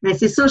 Mais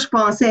c'est ça je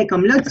pensais.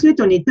 Comme là, tout de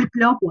suite, on est tous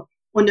là,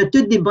 on a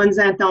toutes des bonnes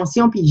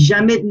intentions, puis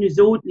jamais de nous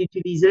autres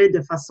l'utiliserait de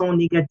façon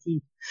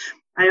négative.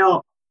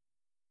 Alors,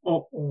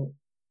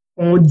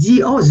 on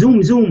dit, oh,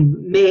 Zoom,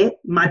 mais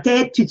ma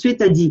tête tout de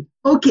suite a dit,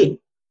 OK,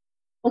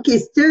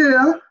 c'est sûr,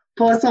 hein?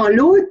 Passons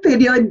l'autre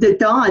période de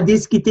temps à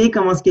discuter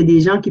comment est-ce qu'il y a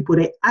des gens qui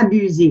pourraient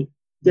abuser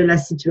de la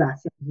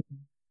situation.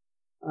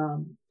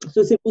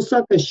 C'est pour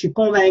ça que je suis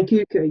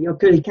convaincue qu'il y a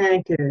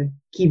quelqu'un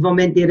qui va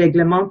mettre des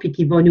règlements puis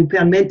qui va nous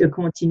permettre de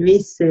continuer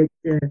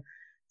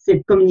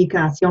cette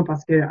communication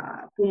parce que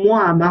pour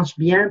moi, elle marche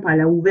bien, puis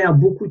elle a ouvert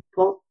beaucoup de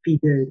portes,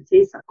 puis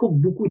ça coupe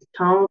beaucoup de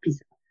temps, puis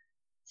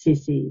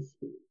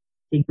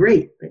c'est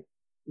great.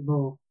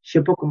 Bon, je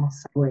sais pas comment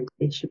ça va être,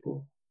 je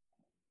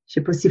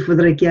sais pas s'il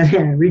faudrait qu'il y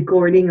ait un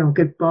recording en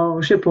quelque part.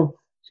 Je sais pas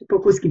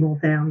quoi ce qu'ils vont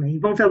faire, mais ils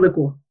vont faire de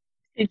quoi.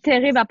 C'est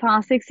terrible à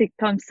penser que c'est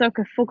comme ça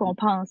qu'il faut qu'on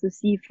pense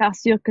aussi. Faire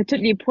sûr que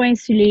tous les points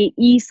sur les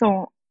I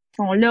sont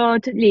là,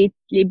 toutes les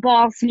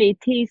barres sur les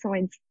T sont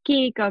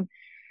indiquées. Comme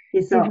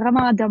c'est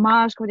vraiment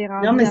dommage qu'on ait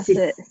rendu à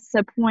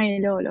ce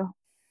point-là. Là.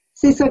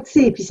 C'est ça que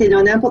c'est. Puis c'est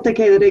dans n'importe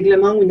quel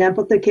règlement ou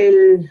n'importe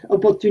quelle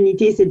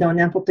opportunité, c'est dans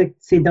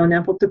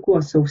n'importe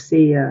quoi. Sauf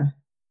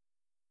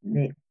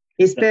mais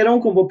espérons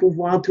qu'on va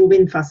pouvoir trouver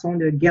une façon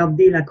de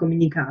garder la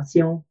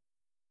communication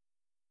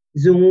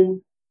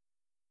Zoom,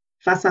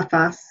 face à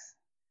face.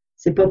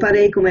 C'est pas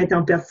pareil comme être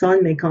en personne,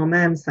 mais quand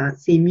même,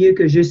 c'est mieux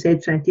que juste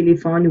être sur un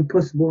téléphone ou pas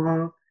se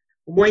voir.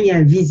 Au moins, il y a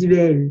un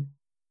visuel.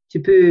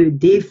 Tu peux,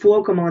 des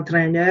fois, comme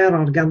entraîneur,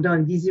 en regardant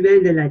un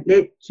visuel de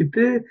l'athlète, tu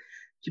peux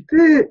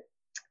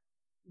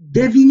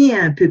deviner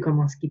un peu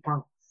comment ce qu'il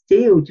pense.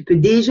 Ou tu peux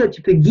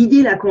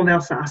guider la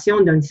conversation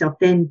d'une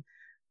certaine,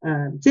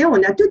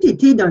 on a tous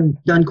été dans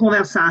une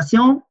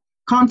conversation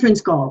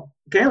conference call.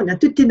 Okay? On a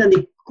tous été dans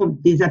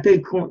des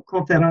appels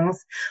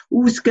conférences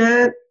où ce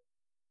que,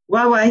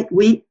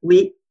 oui,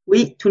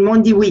 tout le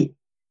monde dit oui.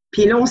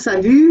 Puis là, on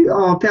s'est vu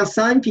en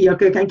personne, puis il y a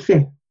quelqu'un qui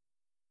fait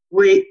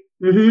oui,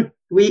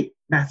 oui.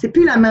 Ben, c'est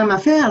plus la même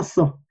affaire,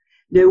 ça.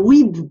 Le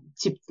oui,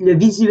 le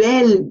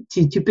visuel,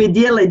 tu peux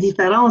dire la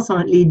différence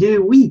entre les deux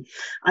oui.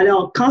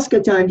 Alors, quand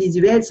tu as un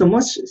visuel,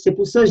 moi, c'est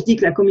pour ça que je dis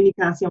que la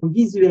communication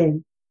visuelle,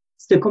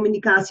 cette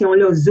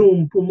communication-là,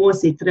 Zoom, pour moi,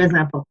 c'est très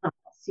important.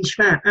 Si je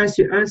fais un 1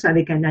 sur 1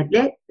 avec un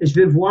athlète, je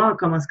veux voir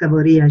comment est-ce qu'elle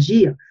va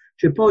réagir.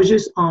 Je veux pas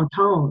juste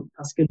entendre,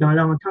 parce que dans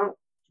l'entendre,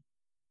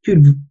 tu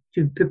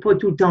peux pas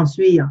tout le temps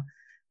suivre.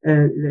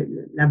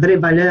 la vraie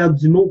valeur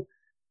du mot.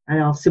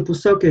 Alors, c'est pour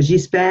ça que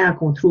j'espère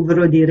qu'on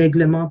trouvera des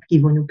règlements qui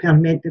vont nous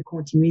permettre de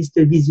continuer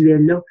ce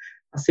visuel-là.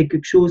 C'est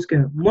quelque chose que,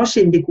 moi,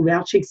 c'est une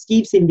découverte. Chez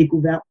Steve, c'est une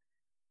découverte.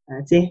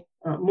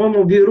 Moi,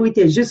 mon bureau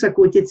était juste à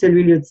côté de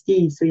celui-là de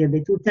Steve. Il y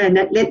avait tout le temps un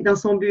athlète dans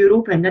son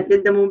bureau, puis un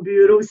athlète dans mon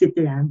bureau.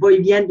 C'était un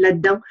va-et-vient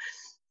là-dedans.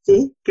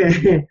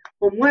 Que,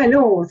 pour moi,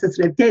 là, ça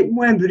serait peut-être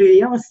moins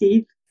bruyant,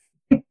 Steve.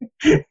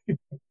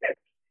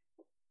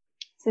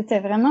 C'était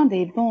vraiment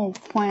des bons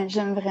points.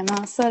 J'aime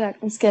vraiment ça,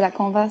 parce que la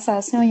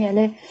conversation y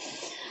allait.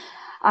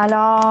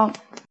 Alors,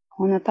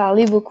 on a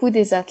parlé beaucoup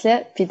des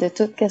athlètes, puis de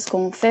tout qu'est-ce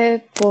qu'on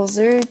fait pour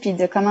eux, puis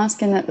de comment est-ce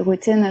que notre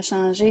routine a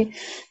changé.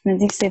 Je me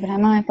dis que c'est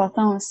vraiment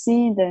important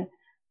aussi de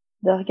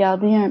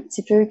regarder un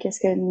petit peu qu'est-ce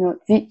que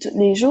notre vie tous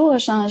les jours a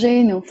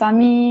changé, nos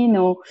familles,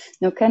 nos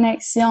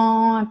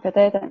connexions,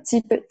 peut-être un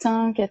petit peu de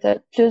temps que tu as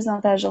plus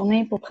dans ta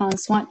journée pour prendre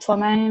soin de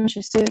toi-même. Je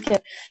suis sûre qu'il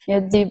y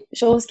a des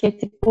choses qui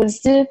étaient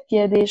positives, puis il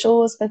y a des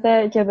choses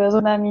peut-être qui ont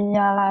besoin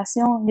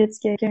d'amélioration. Y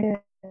a-t-il quelqu'un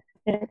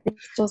qui a des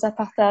choses à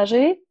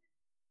partager?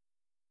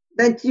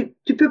 Ben,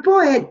 tu peux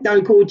pas être dans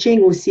le coaching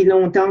aussi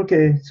longtemps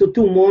que,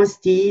 surtout moi,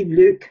 Steve,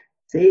 Luc,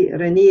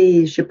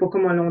 René, je sais pas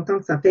comment longtemps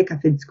que ça fait qu'elle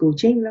fait du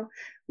coaching, là.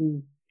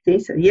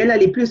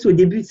 Elle est plus au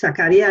début de sa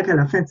carrière qu'à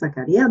la fin de sa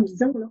carrière,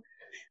 disons, là.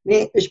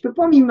 Mais je peux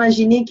pas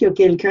m'imaginer qu'il y a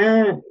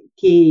quelqu'un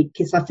qui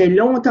ça fait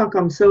longtemps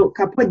comme ça,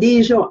 qui n'a pas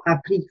déjà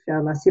appris à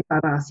faire la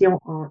séparation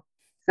entre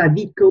sa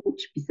vie de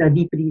coach puis sa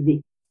vie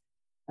privée.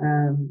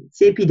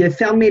 Puis de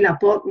fermer la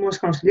porte. Moi,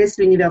 quand je laisse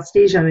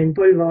l'université, j'amène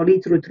pas le volley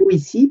trop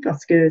ici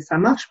parce que ça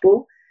marche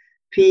pas.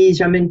 Puis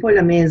j'amène pas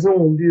la maison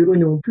au bureau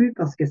non plus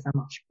parce que ça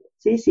marche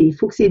pas. Il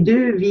faut que ces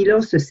deux vies-là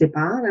se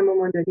séparent à un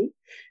moment donné.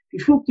 Puis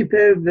il faut que tu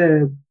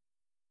peuvent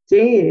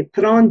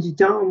prendre du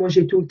temps. Moi,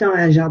 j'ai tout le temps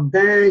un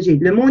jardin.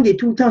 Le monde est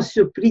tout le temps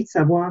surpris de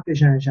savoir que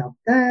j'ai un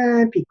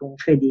jardin, puis qu'on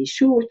fait des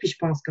choses. Puis je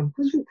pense comme,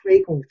 qu'est-ce que vous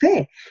croyez qu'on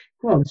fait?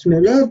 Quoi, je me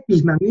lève, puis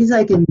je m'amuse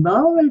avec une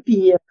balle,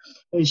 puis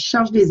je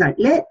charge des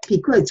athlètes,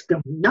 puis quoi?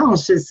 Non,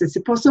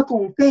 c'est pas ça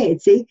qu'on fait,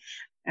 tu sais.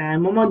 À un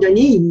moment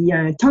donné, il y a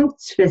un temps que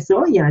tu fais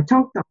ça, il y a un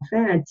temps que tu en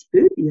fais un petit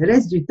peu, puis le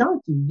reste du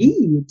temps, tu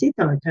vis, tu sais,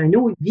 t'as une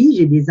autre vie,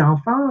 j'ai des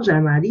enfants, j'ai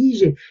un mari,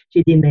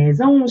 j'ai des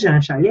maisons, j'ai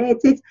un chalet,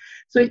 tu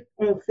sais.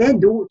 On fait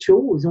d'autres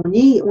choses. On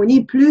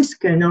est plus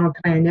qu'un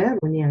entraîneur,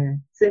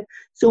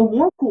 au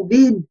moins,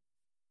 COVID,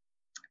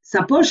 ça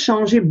n'a pas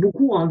changé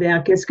beaucoup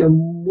envers qu'est-ce que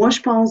moi,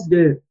 je pense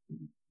de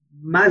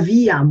ma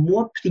vie à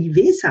moi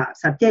privée. Ça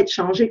a peut-être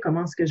changé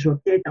comment est-ce que je vais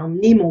peut-être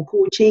emmener mon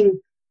coaching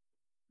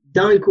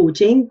dans le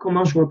coaching,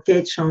 comment je vais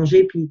peut-être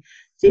changer, puis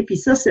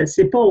ça,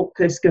 c'est pas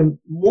ce que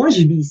moi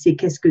je vis, c'est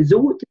qu'est-ce que les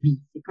autres vivent,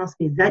 c'est quand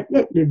mes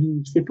athlètes le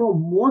vivent, c'est pas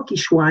moi qui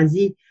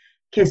choisis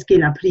qu'est-ce qui est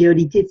la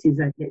priorité de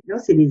ces athlètes-là,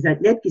 c'est les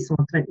athlètes qui sont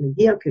en train de me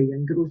dire qu'il y a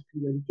une grosse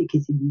priorité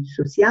qui c'est du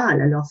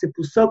social, alors c'est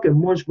pour ça que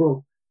moi je vais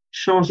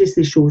changer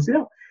ces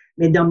choses-là,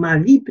 mais dans ma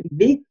vie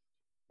privée,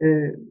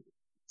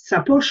 ça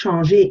n'a pas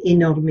changé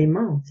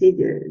énormément,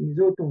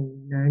 nous autres, on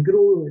a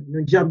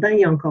notre jardin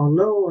est encore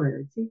là,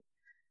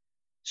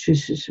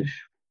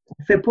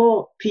 on fait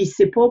pas, puis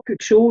c'est pas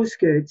quelque chose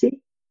que,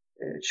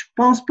 je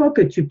pense pas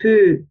que tu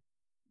peux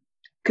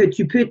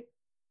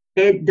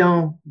être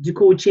dans du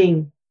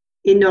coaching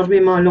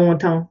énormément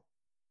longtemps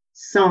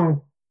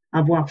sans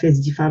avoir fait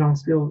cette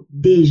différence-là,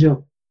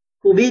 déjà.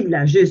 COVID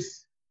l'a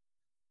juste,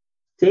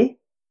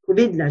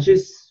 COVID l'a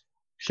juste,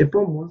 je sais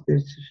pas moi,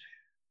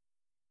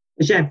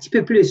 j'ai un petit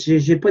peu plus,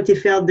 j'ai pas été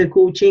faire de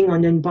coaching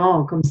en une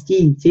part comme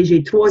Steve,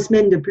 j'ai 3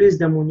 semaines de plus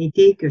dans mon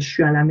été que je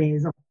suis à la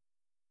maison.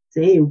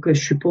 Ou que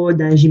je suis pas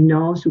dans un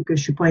gymnase ou que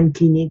je suis pas à une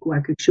clinique ou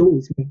à quelque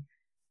chose. Mais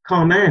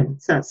quand même,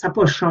 ça n'a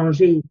pas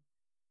changé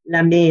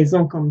la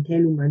maison comme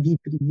telle ou ma vie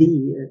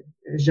privée.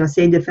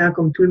 J'essaie de faire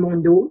comme tout le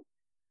monde d'autre.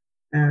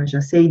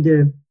 J'essaie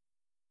de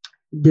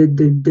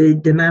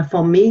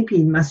m'informer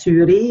puis de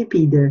m'assurer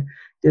puis de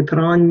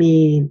prendre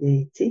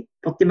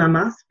porter ma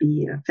masque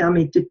puis faire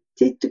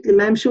toutes les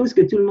mêmes choses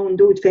que tout le monde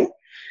d'autre fait.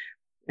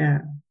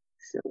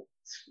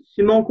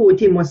 Sur mon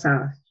côté,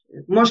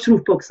 moi, je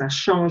trouve pas que ça a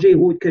changé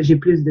autre que j'ai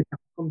plus de temps,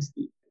 comme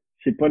Steve.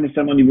 C'est pas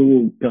nécessairement au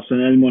niveau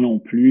personnel, moi non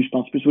plus. Je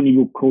pense plus au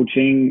niveau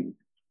coaching.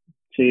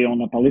 On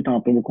a parlé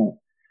tantôt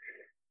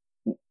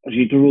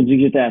j'ai toujours dit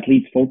que j'étais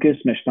athlète focus,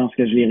 mais je pense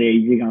que je l'ai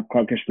réalisé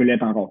encore que je peux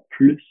l'être encore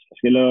plus.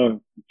 Parce que là, un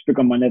petit peu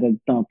comme Monette a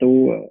dit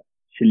tantôt,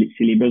 c'est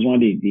les besoins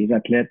des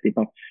athlètes, des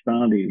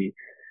participants, des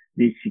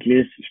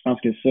cyclistes. Je pense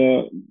que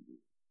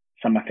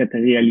ça m'a fait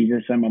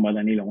réaliser ça à un moment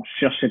donné. Là. On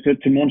cherchait tout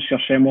le monde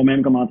cherchait,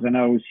 moi-même comme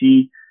entraîneur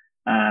aussi.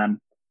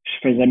 Je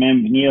faisais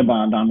même venir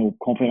dans nos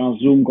conférences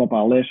Zoom qu'on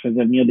parlait, je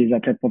faisais venir des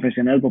athlètes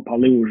professionnels pour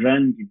parler aux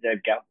jeunes qui disaient,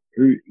 regarde,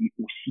 eux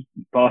aussi,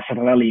 ils passent à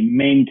travers les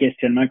mêmes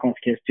questionnements qu'on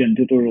se questionne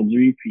tout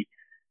aujourd'hui. Puis,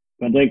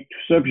 je me disais que tout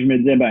ça, puis je me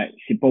disais,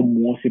 c'est pas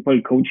moi, c'est pas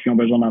le coach qui ont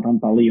besoin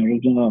d'entendre parler, ils ont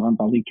juste besoin d'entendre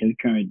parler de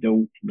quelqu'un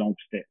d'autre. Donc,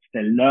 c'était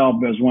leur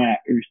besoin à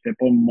eux, c'était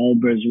pas mon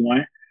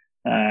besoin.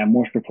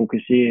 Moi, je peux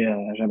focuser,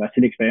 j'avais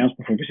assez d'expérience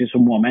pour focuser sur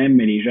moi-même,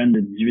 mais les jeunes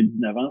de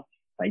 18-19 ans,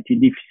 ça a été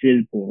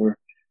difficile pour eux.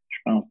 Je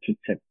pense, toute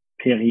cette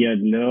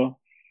période-là.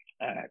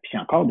 Puis c'est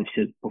encore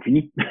difficile, pas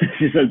fini.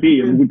 C'est ça le pire, il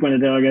y a beaucoup de points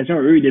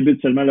d'interrogation. Eux, ils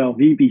débutent seulement leur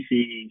vie, puis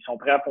ils sont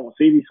prêts à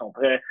foncer, ils sont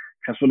prêts,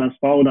 que ce soit dans le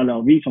sport ou dans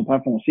leur vie, ils sont prêts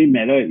à foncer,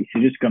 mais là,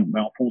 c'est juste comme,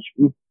 on fonce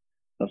où?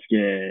 Parce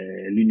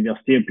que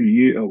l'université a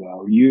plus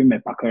lieu, mais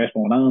par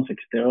correspondance,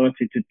 etc.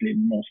 Tu sais,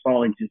 mon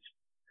sport existe,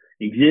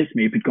 mais il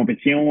n'y a plus de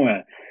compétition.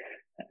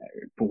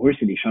 Pour eux,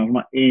 c'est des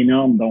changements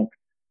énormes. Donc,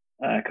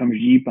 comme je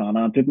dis,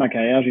 pendant toute ma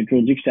carrière, j'ai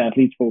toujours dit que j'étais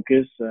athlete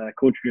focus,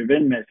 coach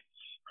driven, mais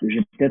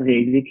j'ai peut-être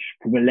réalisé que je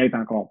pouvais l'être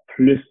encore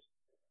plus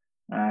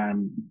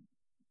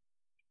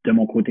de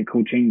mon côté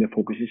coaching, de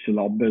focuser sur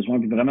leurs besoins,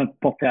 puis vraiment de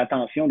porter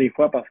attention des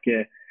fois parce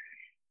que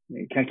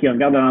quand ils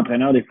regardent un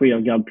entraîneur, des fois, ils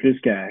regardent plus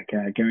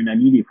qu'un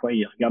ami, des fois,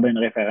 ils regardent une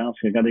référence,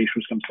 ils regardent des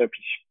choses comme ça,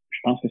 puis je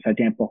pense que ça a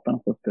été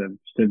important,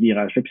 ce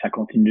virage-là, puis ça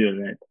continue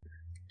de l'être.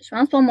 Je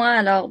pense pour moi,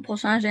 alors, pour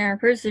changer un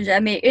peu le sujet,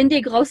 mais une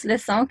des grosses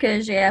leçons que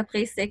j'ai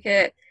apprises, c'est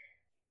que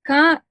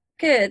quand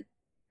que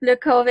le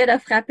COVID a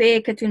frappé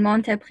et que tout le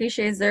monde t'a pris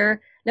chez eux,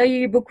 là, il y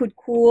a eu beaucoup de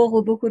cours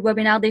ou beaucoup de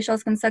webinaires, des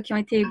choses comme ça qui ont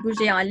été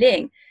bougées en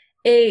ligne.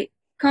 Et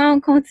quand on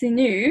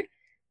continue,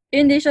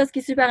 une des choses qui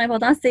est super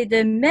importante, c'est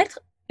de mettre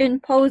une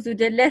pause ou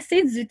de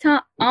laisser du temps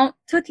entre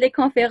toutes les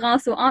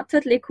conférences ou entre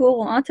tous les cours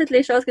ou entre toutes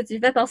les choses que tu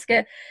fais parce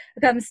que,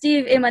 comme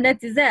Steve et Monette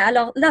disaient,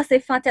 alors là, c'est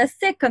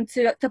fantastique, comme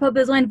tu n'as pas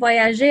besoin de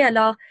voyager,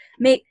 alors,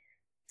 mais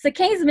ce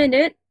 15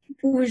 minutes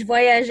où je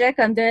voyageais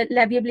comme de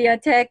la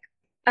bibliothèque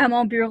à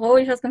mon bureau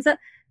et choses comme ça,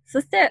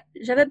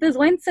 j'avais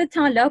besoin de ce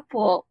temps-là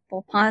pour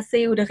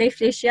penser ou de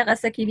réfléchir à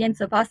ce qui vient de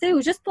se passer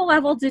ou juste pour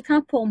avoir du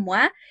temps pour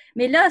moi.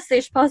 Mais là,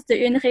 je passe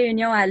d'une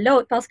réunion à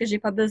l'autre parce que j'ai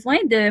pas besoin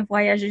de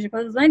voyager, j'ai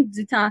pas besoin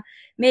du temps.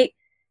 Mais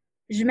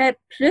je mets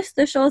plus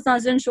de choses dans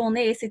une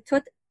journée et c'est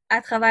tout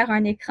à travers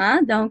un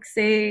écran. Donc,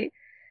 c'est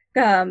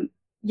comme,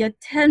 il y a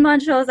tellement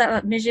de choses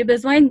mais j'ai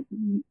besoin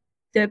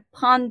de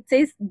prendre,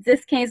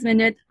 10-15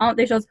 minutes entre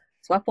des choses,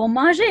 soit pour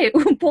manger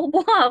ou pour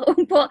boire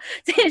ou pour,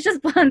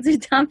 juste prendre du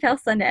temps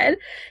personnel.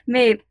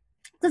 Mais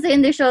ça, c'est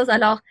une des choses.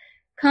 Alors,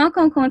 quand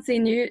on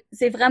continue,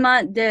 c'est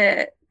vraiment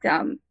de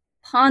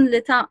prendre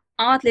le temps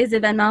entre les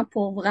événements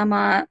pour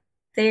vraiment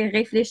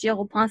réfléchir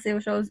ou penser aux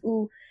choses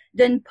ou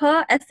de ne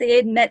pas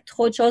essayer de mettre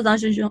trop de choses dans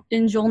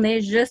une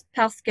journée juste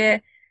parce que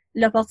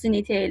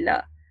l'opportunité est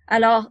là.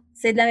 Alors,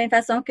 c'est de la même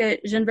façon que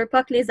je ne veux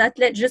pas que les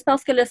athlètes, juste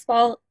parce que le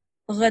sport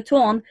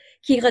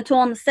qui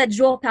retournent 7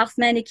 jours par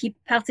semaine et qui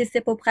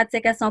participent aux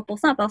pratiques à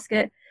 100% parce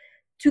que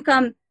tout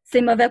comme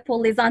c'est mauvais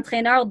pour les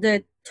entraîneurs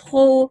de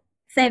trop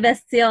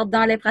s'investir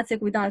dans les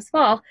pratiques ou dans le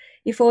sport,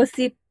 il faut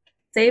aussi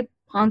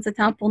prendre ce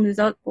temps pour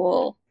nous autres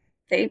pour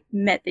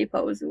mettre des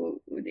pauses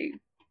ou des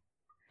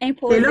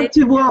imposer.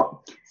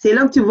 C'est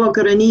là que tu vois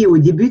Corinne au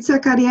début de sa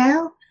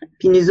carrière,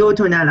 puis nous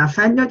autres, on est à la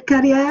fin de notre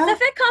carrière. Ça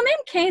fait quand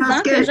même 15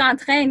 ans que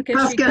j'entraîne, que je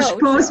suis coach. Parce que je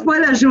passe pas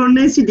la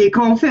journée sur des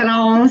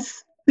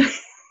conférences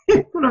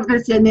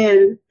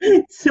professionnelles.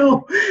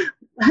 So,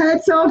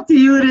 hats off to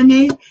you,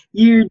 René.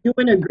 You're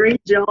doing a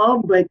great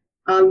job, but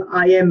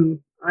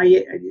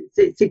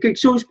c'est quelque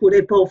chose que je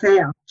pourrais pas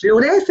faire. Je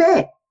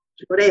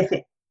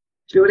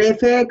l'aurais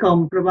fait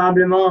comme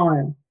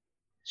probablement,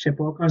 je sais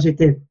pas, quand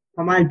j'étais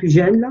pas mal plus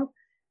jeune, là.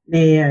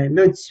 Mais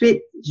là, tout de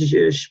suite,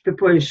 je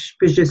peux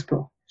juste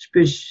pas.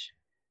 Je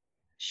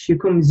suis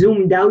comme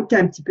zoomed out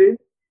un petit peu.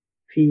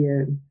 Puis,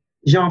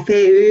 j'en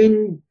fais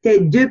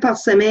peut-être 2 par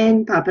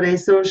semaine, puis après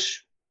ça, je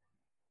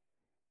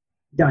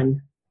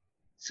donne.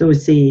 So,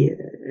 je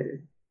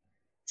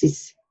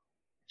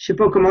sais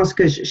pas comment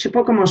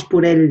je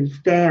pourrais le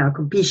faire.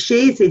 Puis,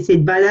 c'est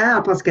de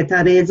valeur parce que tu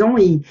as raison,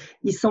 ils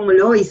sont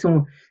là,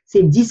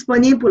 c'est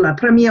disponible pour la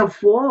première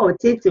fois.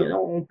 Tu sais,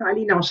 on peut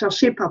aller en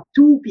chercher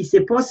partout, puis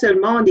c'est pas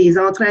seulement des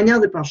entraîneurs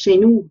de par chez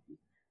nous.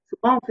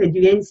 Souvent, on fait du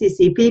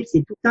NCCP, puis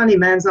c'est tout le temps les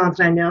mêmes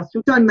entraîneurs,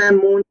 tout le temps le même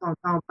monde qu'on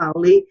entend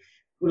parler.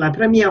 Pour la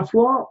première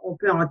fois, on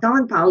peut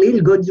entendre parler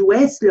le gars du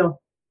Ouest, là.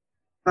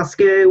 Parce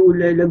que, ou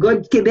le gars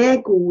du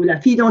Québec, ou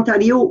la fille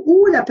d'Ontario,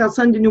 ou la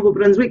personne du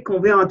Nouveau-Brunswick qu'on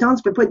veut entendre,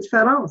 ça fait pas de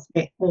différence.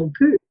 Mais on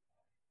peut.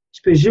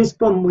 Je peux juste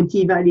pas me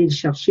motiver à aller le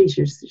chercher.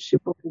 Je sais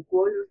pas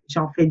pourquoi, là.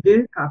 J'en fais 2,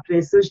 puis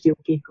après ça, je dis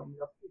OK, comme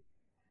là.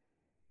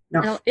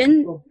 Non. Alors,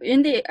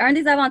 un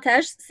des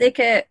avantages, c'est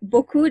que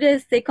beaucoup de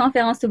ces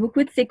conférences ou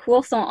beaucoup de ces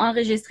cours sont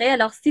enregistrés.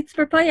 Alors, si tu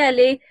peux pas y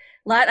aller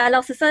là,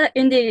 alors c'est ça,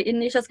 une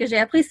des choses que j'ai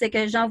appris, c'est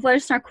que j'envoie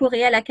juste un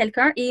courriel à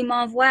quelqu'un et il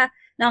m'envoie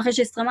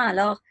l'enregistrement.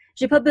 Alors,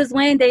 j'ai pas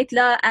besoin d'être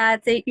là à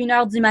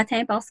 1h du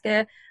matin parce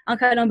que en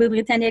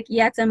Colombie-Britannique, il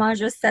y a actuellement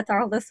juste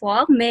 7h le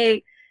soir,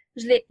 mais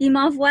il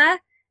m'envoie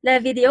la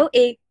vidéo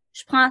et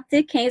je prends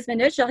 15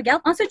 minutes, je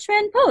regarde, ensuite je fais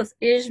une pause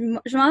et je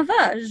m'en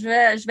vais,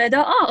 je vais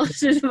dehors,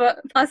 je vais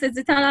passer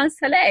du temps dans le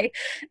soleil.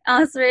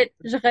 Ensuite,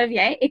 je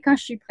reviens et quand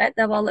je suis prête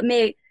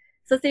mais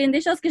ça, c'est une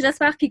des choses que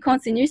j'espère qu'il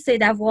continue, c'est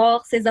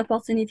d'avoir ces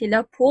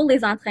opportunités-là pour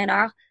les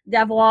entraîneurs,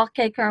 d'avoir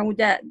quelqu'un ou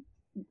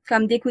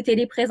comme d'écouter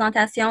des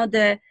présentations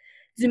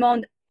du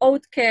monde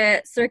autre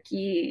que ceux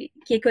qui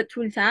écoutent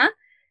tout le temps.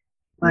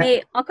 Ouais.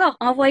 Mais encore,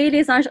 envoyer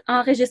les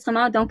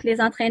enregistrements, donc les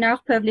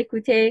entraîneurs peuvent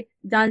l'écouter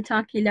dans le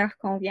temps qui leur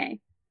convient.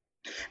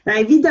 Bien,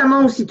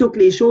 évidemment, aussitôt que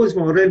les choses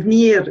vont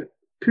revenir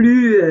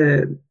plus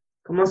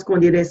comment est-ce qu'on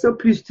dirait ça,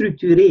 plus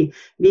structuré.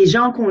 Les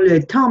gens qui ont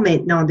le temps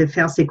maintenant de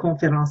faire ces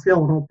conférences-là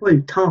n'auront pas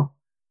le temps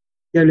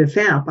de le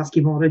faire parce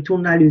qu'ils vont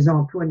retourner à leurs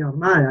emplois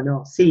normaux.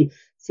 Alors, c'est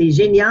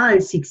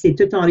génial si c'est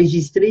tout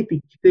enregistré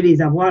puis que tu peux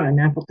les avoir à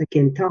n'importe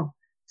quel temps.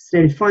 Ce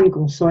serait le fun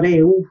qu'on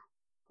saurait où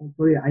on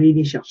peut aller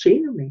les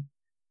chercher, là, mais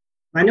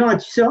Manon,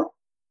 as-tu ça?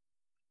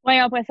 Oui,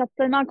 on pourrait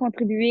certainement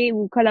contribuer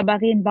ou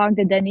collaborer une banque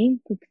de données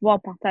pour pouvoir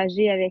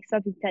partager avec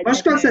ça. Puis Moi,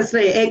 je crois que ça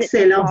serait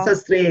excellent. Ça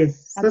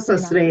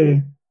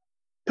serait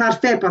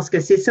parfait parce que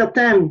c'est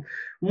certain.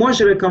 Moi,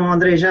 je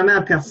recommanderais jamais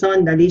à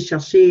personne d'aller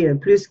chercher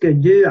plus que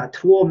 2 à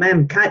 3,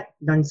 même 4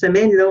 dans une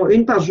semaine, là,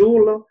 une par jour,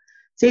 là.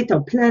 Tu sais, tu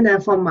as plein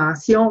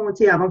d'informations,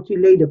 tu sais, avant que tu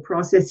l'aies de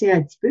processer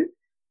un petit peu.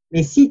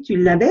 Mais si tu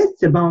l'avais,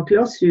 cette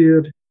banque-là,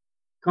 sur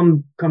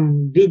comme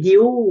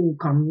vidéo ou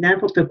comme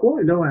n'importe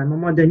quoi, là, à un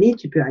moment donné,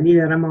 tu peux aller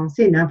le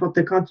ramasser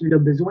n'importe quand tu l'as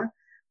besoin.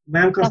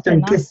 Même quand tu as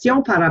une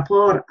question par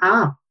rapport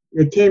à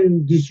le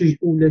thème du sujet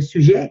ou le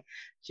sujet,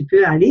 tu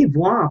peux aller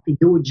voir, puis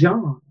d'autres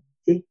gens,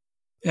 tu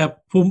sais.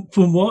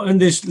 Pour moi, une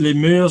des les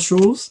meilleures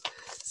choses,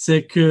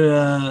 c'est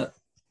que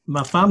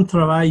ma femme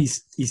travaille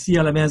ici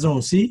à la maison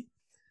aussi.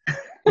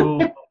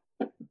 Donc,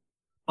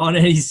 on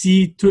est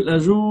ici tout le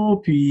jour,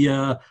 puis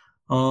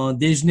on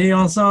déjeune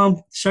ensemble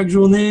chaque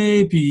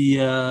journée, puis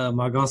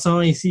ma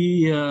garçon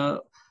ici,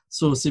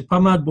 c'est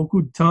pas mal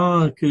beaucoup de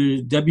temps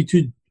que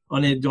d'habitude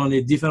on est dans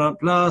les différentes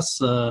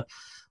places.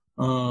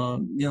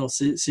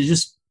 C'est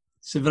juste,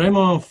 c'est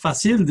vraiment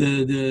facile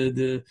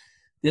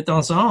d'être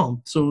ensemble.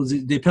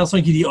 Des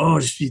personnes qui disent, oh,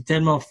 je suis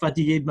tellement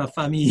fatigué de ma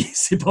famille,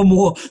 c'est pas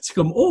moi. C'est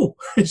comme, oh,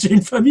 j'ai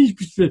une famille,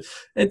 je peux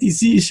être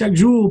ici chaque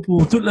jour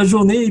pour toute la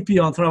journée, puis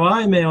on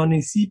travaille, mais on est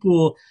ici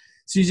pour,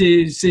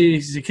 si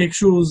c'est quelque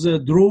chose de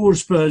drôle,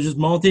 je peux juste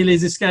monter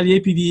les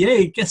escaliers puis dire,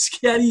 hey, qu'est-ce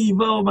qui arrive?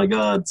 Oh my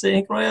God, c'est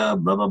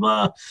incroyable, blah, blah,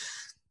 blah.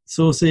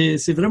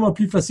 C'est vraiment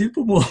plus facile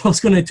pour moi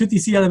parce qu'on est tous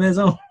ici à la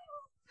maison.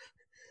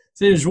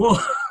 C'est une joie.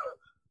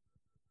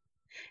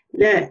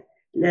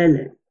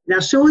 La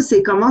chose,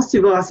 c'est comment tu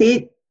vas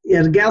essayer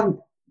de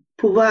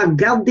pouvoir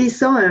garder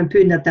ça un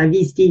peu dans ta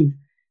vie, Steve.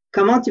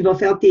 Comment tu vas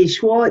faire tes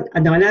choix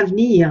dans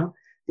l'avenir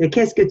de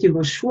qu'est-ce que tu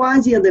vas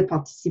choisir de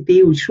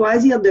participer ou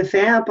choisir de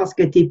faire parce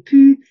que t'es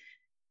plus,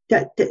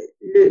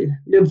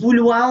 le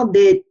vouloir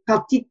d'être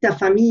partie de ta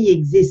famille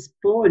n'existe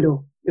pas, là.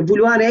 Le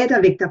vouloir être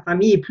avec ta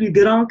famille est plus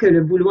grand que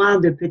le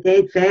vouloir de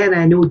peut-être faire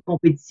une autre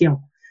compétition.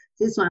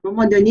 Tu sais, à un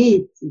moment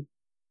donné,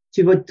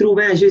 tu vas te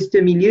trouver un juste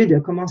milieu de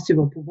comment tu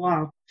vas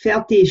pouvoir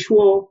faire tes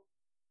choix,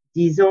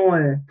 disons,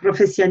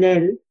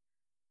 professionnels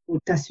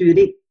pour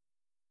t'assurer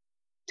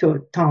que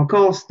tu as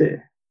encore cette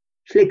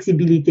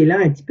flexibilité-là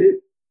un petit peu.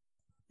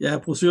 Yeah,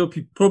 pour sûr.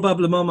 Puis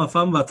probablement ma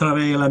femme va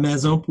travailler à la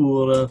maison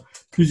pour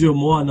plusieurs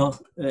mois. Non?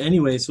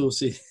 Anyway,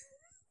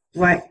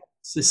 ouais.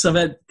 Ça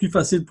va être plus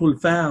facile pour le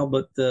faire,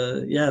 but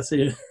yeah,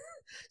 c'est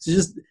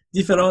juste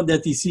différent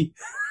d'être ici.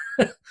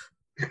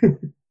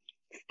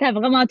 C'était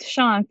vraiment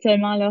touchant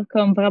actuellement, là.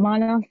 Comme vraiment,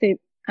 là, c'est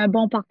un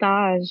bon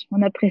partage.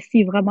 On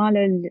apprécie vraiment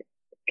là,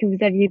 que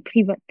vous aviez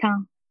pris votre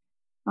temps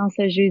en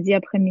ce jeudi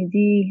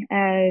après-midi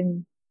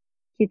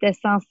qui était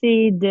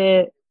censé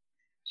je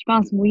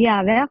pense, mouiller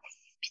à verse,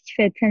 puis qui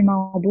fait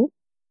tellement beau.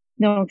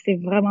 Donc, c'est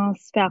vraiment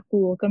super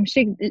cool. Comme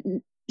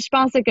je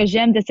pense que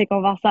j'aime de ces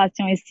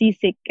conversations ici,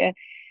 c'est que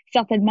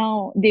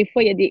certainement, des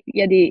fois, il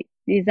y a des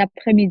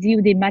après-midi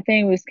ou des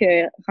matins où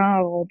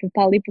on peut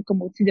parler pour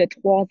comme au-dessus de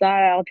 3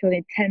 heures, puis on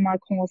est tellement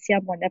conscient,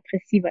 on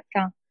apprécie votre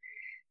temps.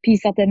 Puis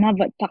certainement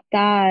votre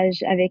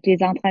partage avec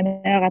les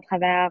entraîneurs à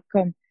travers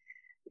comme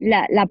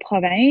la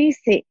province,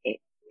 c'est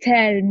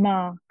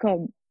tellement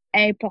comme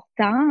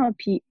important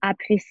puis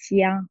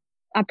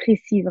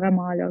apprécie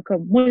vraiment là.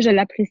 Comme moi, je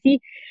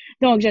l'apprécie.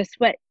 Donc,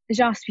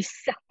 j'en suis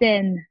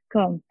certaine que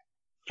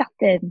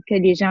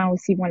les gens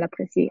aussi vont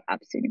l'apprécier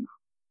absolument.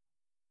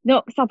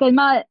 Donc,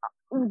 certainement,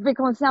 vous pouvez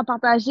continuer à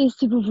partager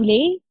si vous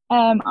voulez,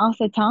 en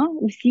ce temps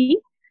aussi.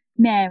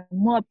 Mais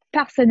moi,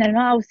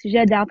 personnellement, au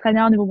sujet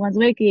d'entraîneur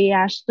Nouveau-Brunswick et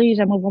Ashley,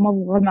 j'aimerais vraiment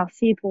vous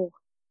remercier pour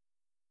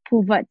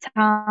votre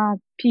temps,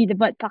 puis de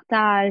votre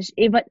partage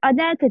et votre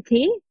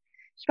honnêteté.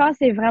 Je pense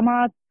que c'est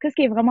vraiment, qu'est-ce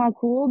qui est vraiment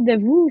cool de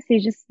vous, c'est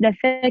juste le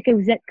fait que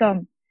vous êtes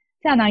comme, tu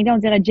sais, en anglais, on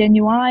dirait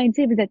genuine,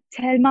 tu sais, vous êtes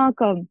tellement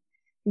comme,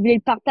 vous voulez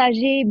le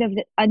partager, mais vous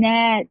êtes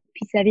honnête,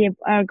 puis ça vient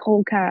un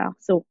gros cœur.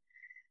 So,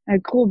 un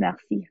gros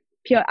merci.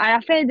 Puis à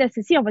la fin de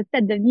ceci, on va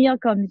peut-être devenir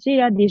comme, tu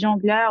sais, des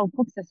jongleurs ou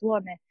quoi que ce soit,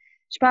 mais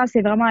je pense que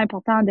c'est vraiment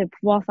important de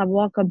pouvoir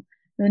savoir comme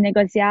nos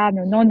négociables,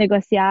 nos non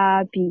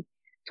négociables, puis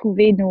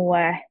trouver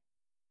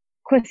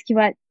quoi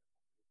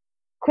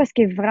ce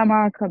qui est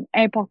vraiment comme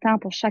important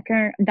pour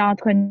chacun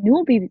d'entre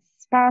nous. Puis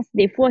je pense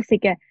des fois c'est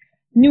que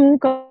nous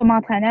comme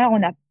entraîneurs,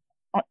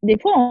 des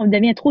fois on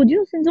devient trop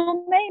dur sur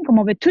nous-mêmes, comme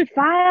on veut tout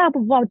faire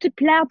pour pouvoir tout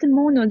plaire tout le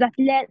monde, nos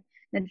athlètes,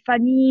 notre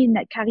famille,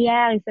 notre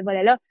carrière et ce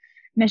voilà-là.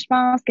 Mais je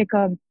pense que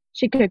comme je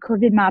sais que le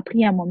COVID m'a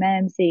appris à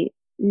moi-même, c'est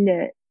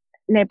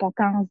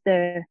l'importance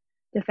de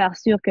faire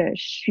sûr que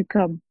je suis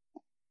comme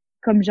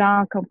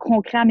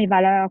concret à mes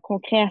valeurs,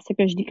 concret à ce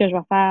que je dis que je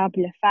vais faire,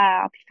 puis le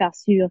faire, puis faire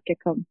sûr que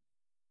comme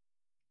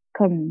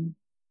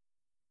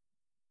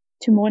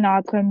tout le monde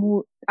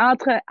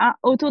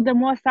autour de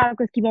moi savent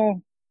ce qu'ils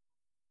vont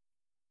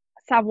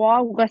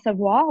savoir ou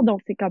recevoir.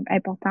 Donc, c'est comme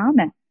important,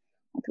 mais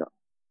en tout cas,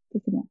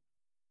 c'est bon.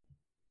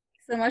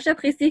 Moi,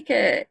 j'apprécie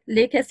que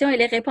les questions et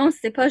les réponses,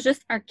 c'est pas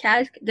juste un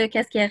calque de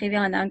qu'est-ce qui est arrivé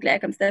en anglais.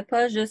 Comme c'était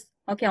pas juste,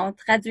 OK, on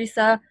traduit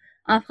ça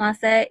en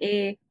français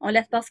et on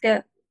laisse parce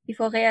que il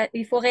faut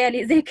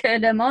réaliser que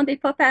le monde est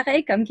pas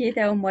pareil comme qui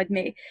était au mois de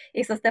mai.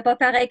 Et ça, c'était pas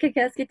pareil que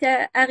ce qui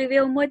était arrivé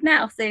au mois de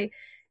mars.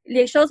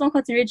 Les choses vont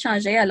continuer de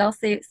changer. Alors,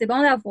 c'est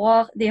bon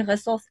d'avoir des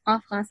ressources en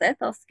français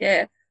parce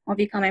que on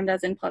vit quand même dans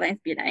une province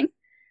bilingue.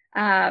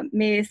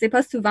 Mais c'est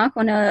pas souvent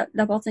qu'on a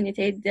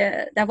l'opportunité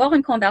d'avoir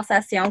une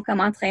conversation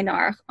comme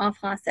entraîneur en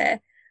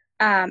français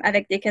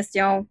avec des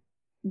questions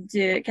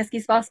de qu'est-ce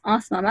qui se passe en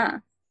ce moment.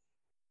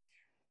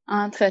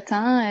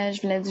 Entre-temps,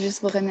 je voulais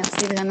juste vous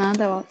remercier vraiment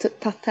d'avoir tout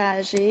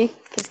partagé,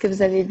 qu'est-ce que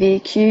vous avez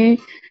vécu.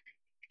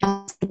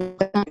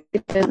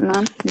 Des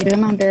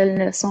vraiment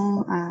belles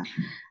leçons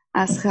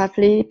à se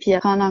rappeler puis à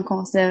prendre en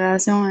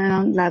considération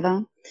un an de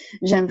l'avant.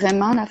 J'aime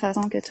vraiment la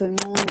façon que tout le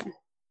monde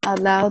a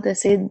l'air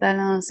d'essayer de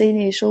balancer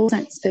les choses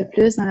un petit peu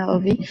plus dans leur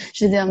vie.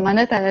 Je veux dire,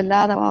 Monette, elle a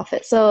l'air d'avoir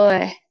fait ça,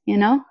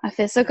 elle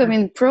fait ça comme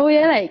une pro,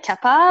 elle est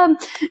capable.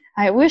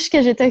 I wish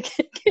que je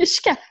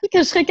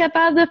serais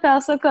capable de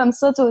faire ça comme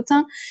ça tout le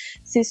temps.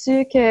 C'est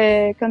sûr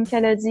que, comme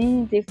qu'elle a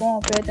dit, des fois, on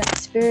peut être un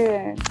petit peu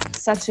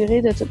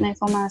saturé de toute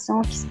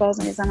l'information qui se passe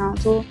dans les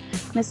alentours.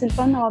 Mais c'est le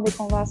fun d'avoir des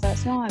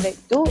conversations avec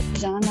d'autres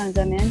gens dans le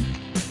domaine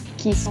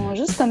qui sont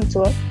juste comme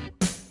toi,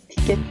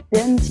 puis que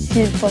tu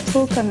files pas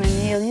trop comme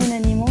un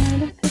alien anymore,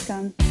 là,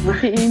 comme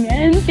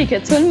humaine, puis que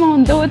tout le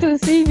monde d'autre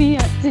aussi vit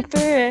un petit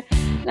peu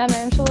la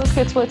même chose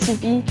que toi tu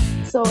vis.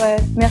 So,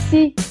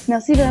 merci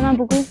vraiment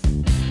beaucoup.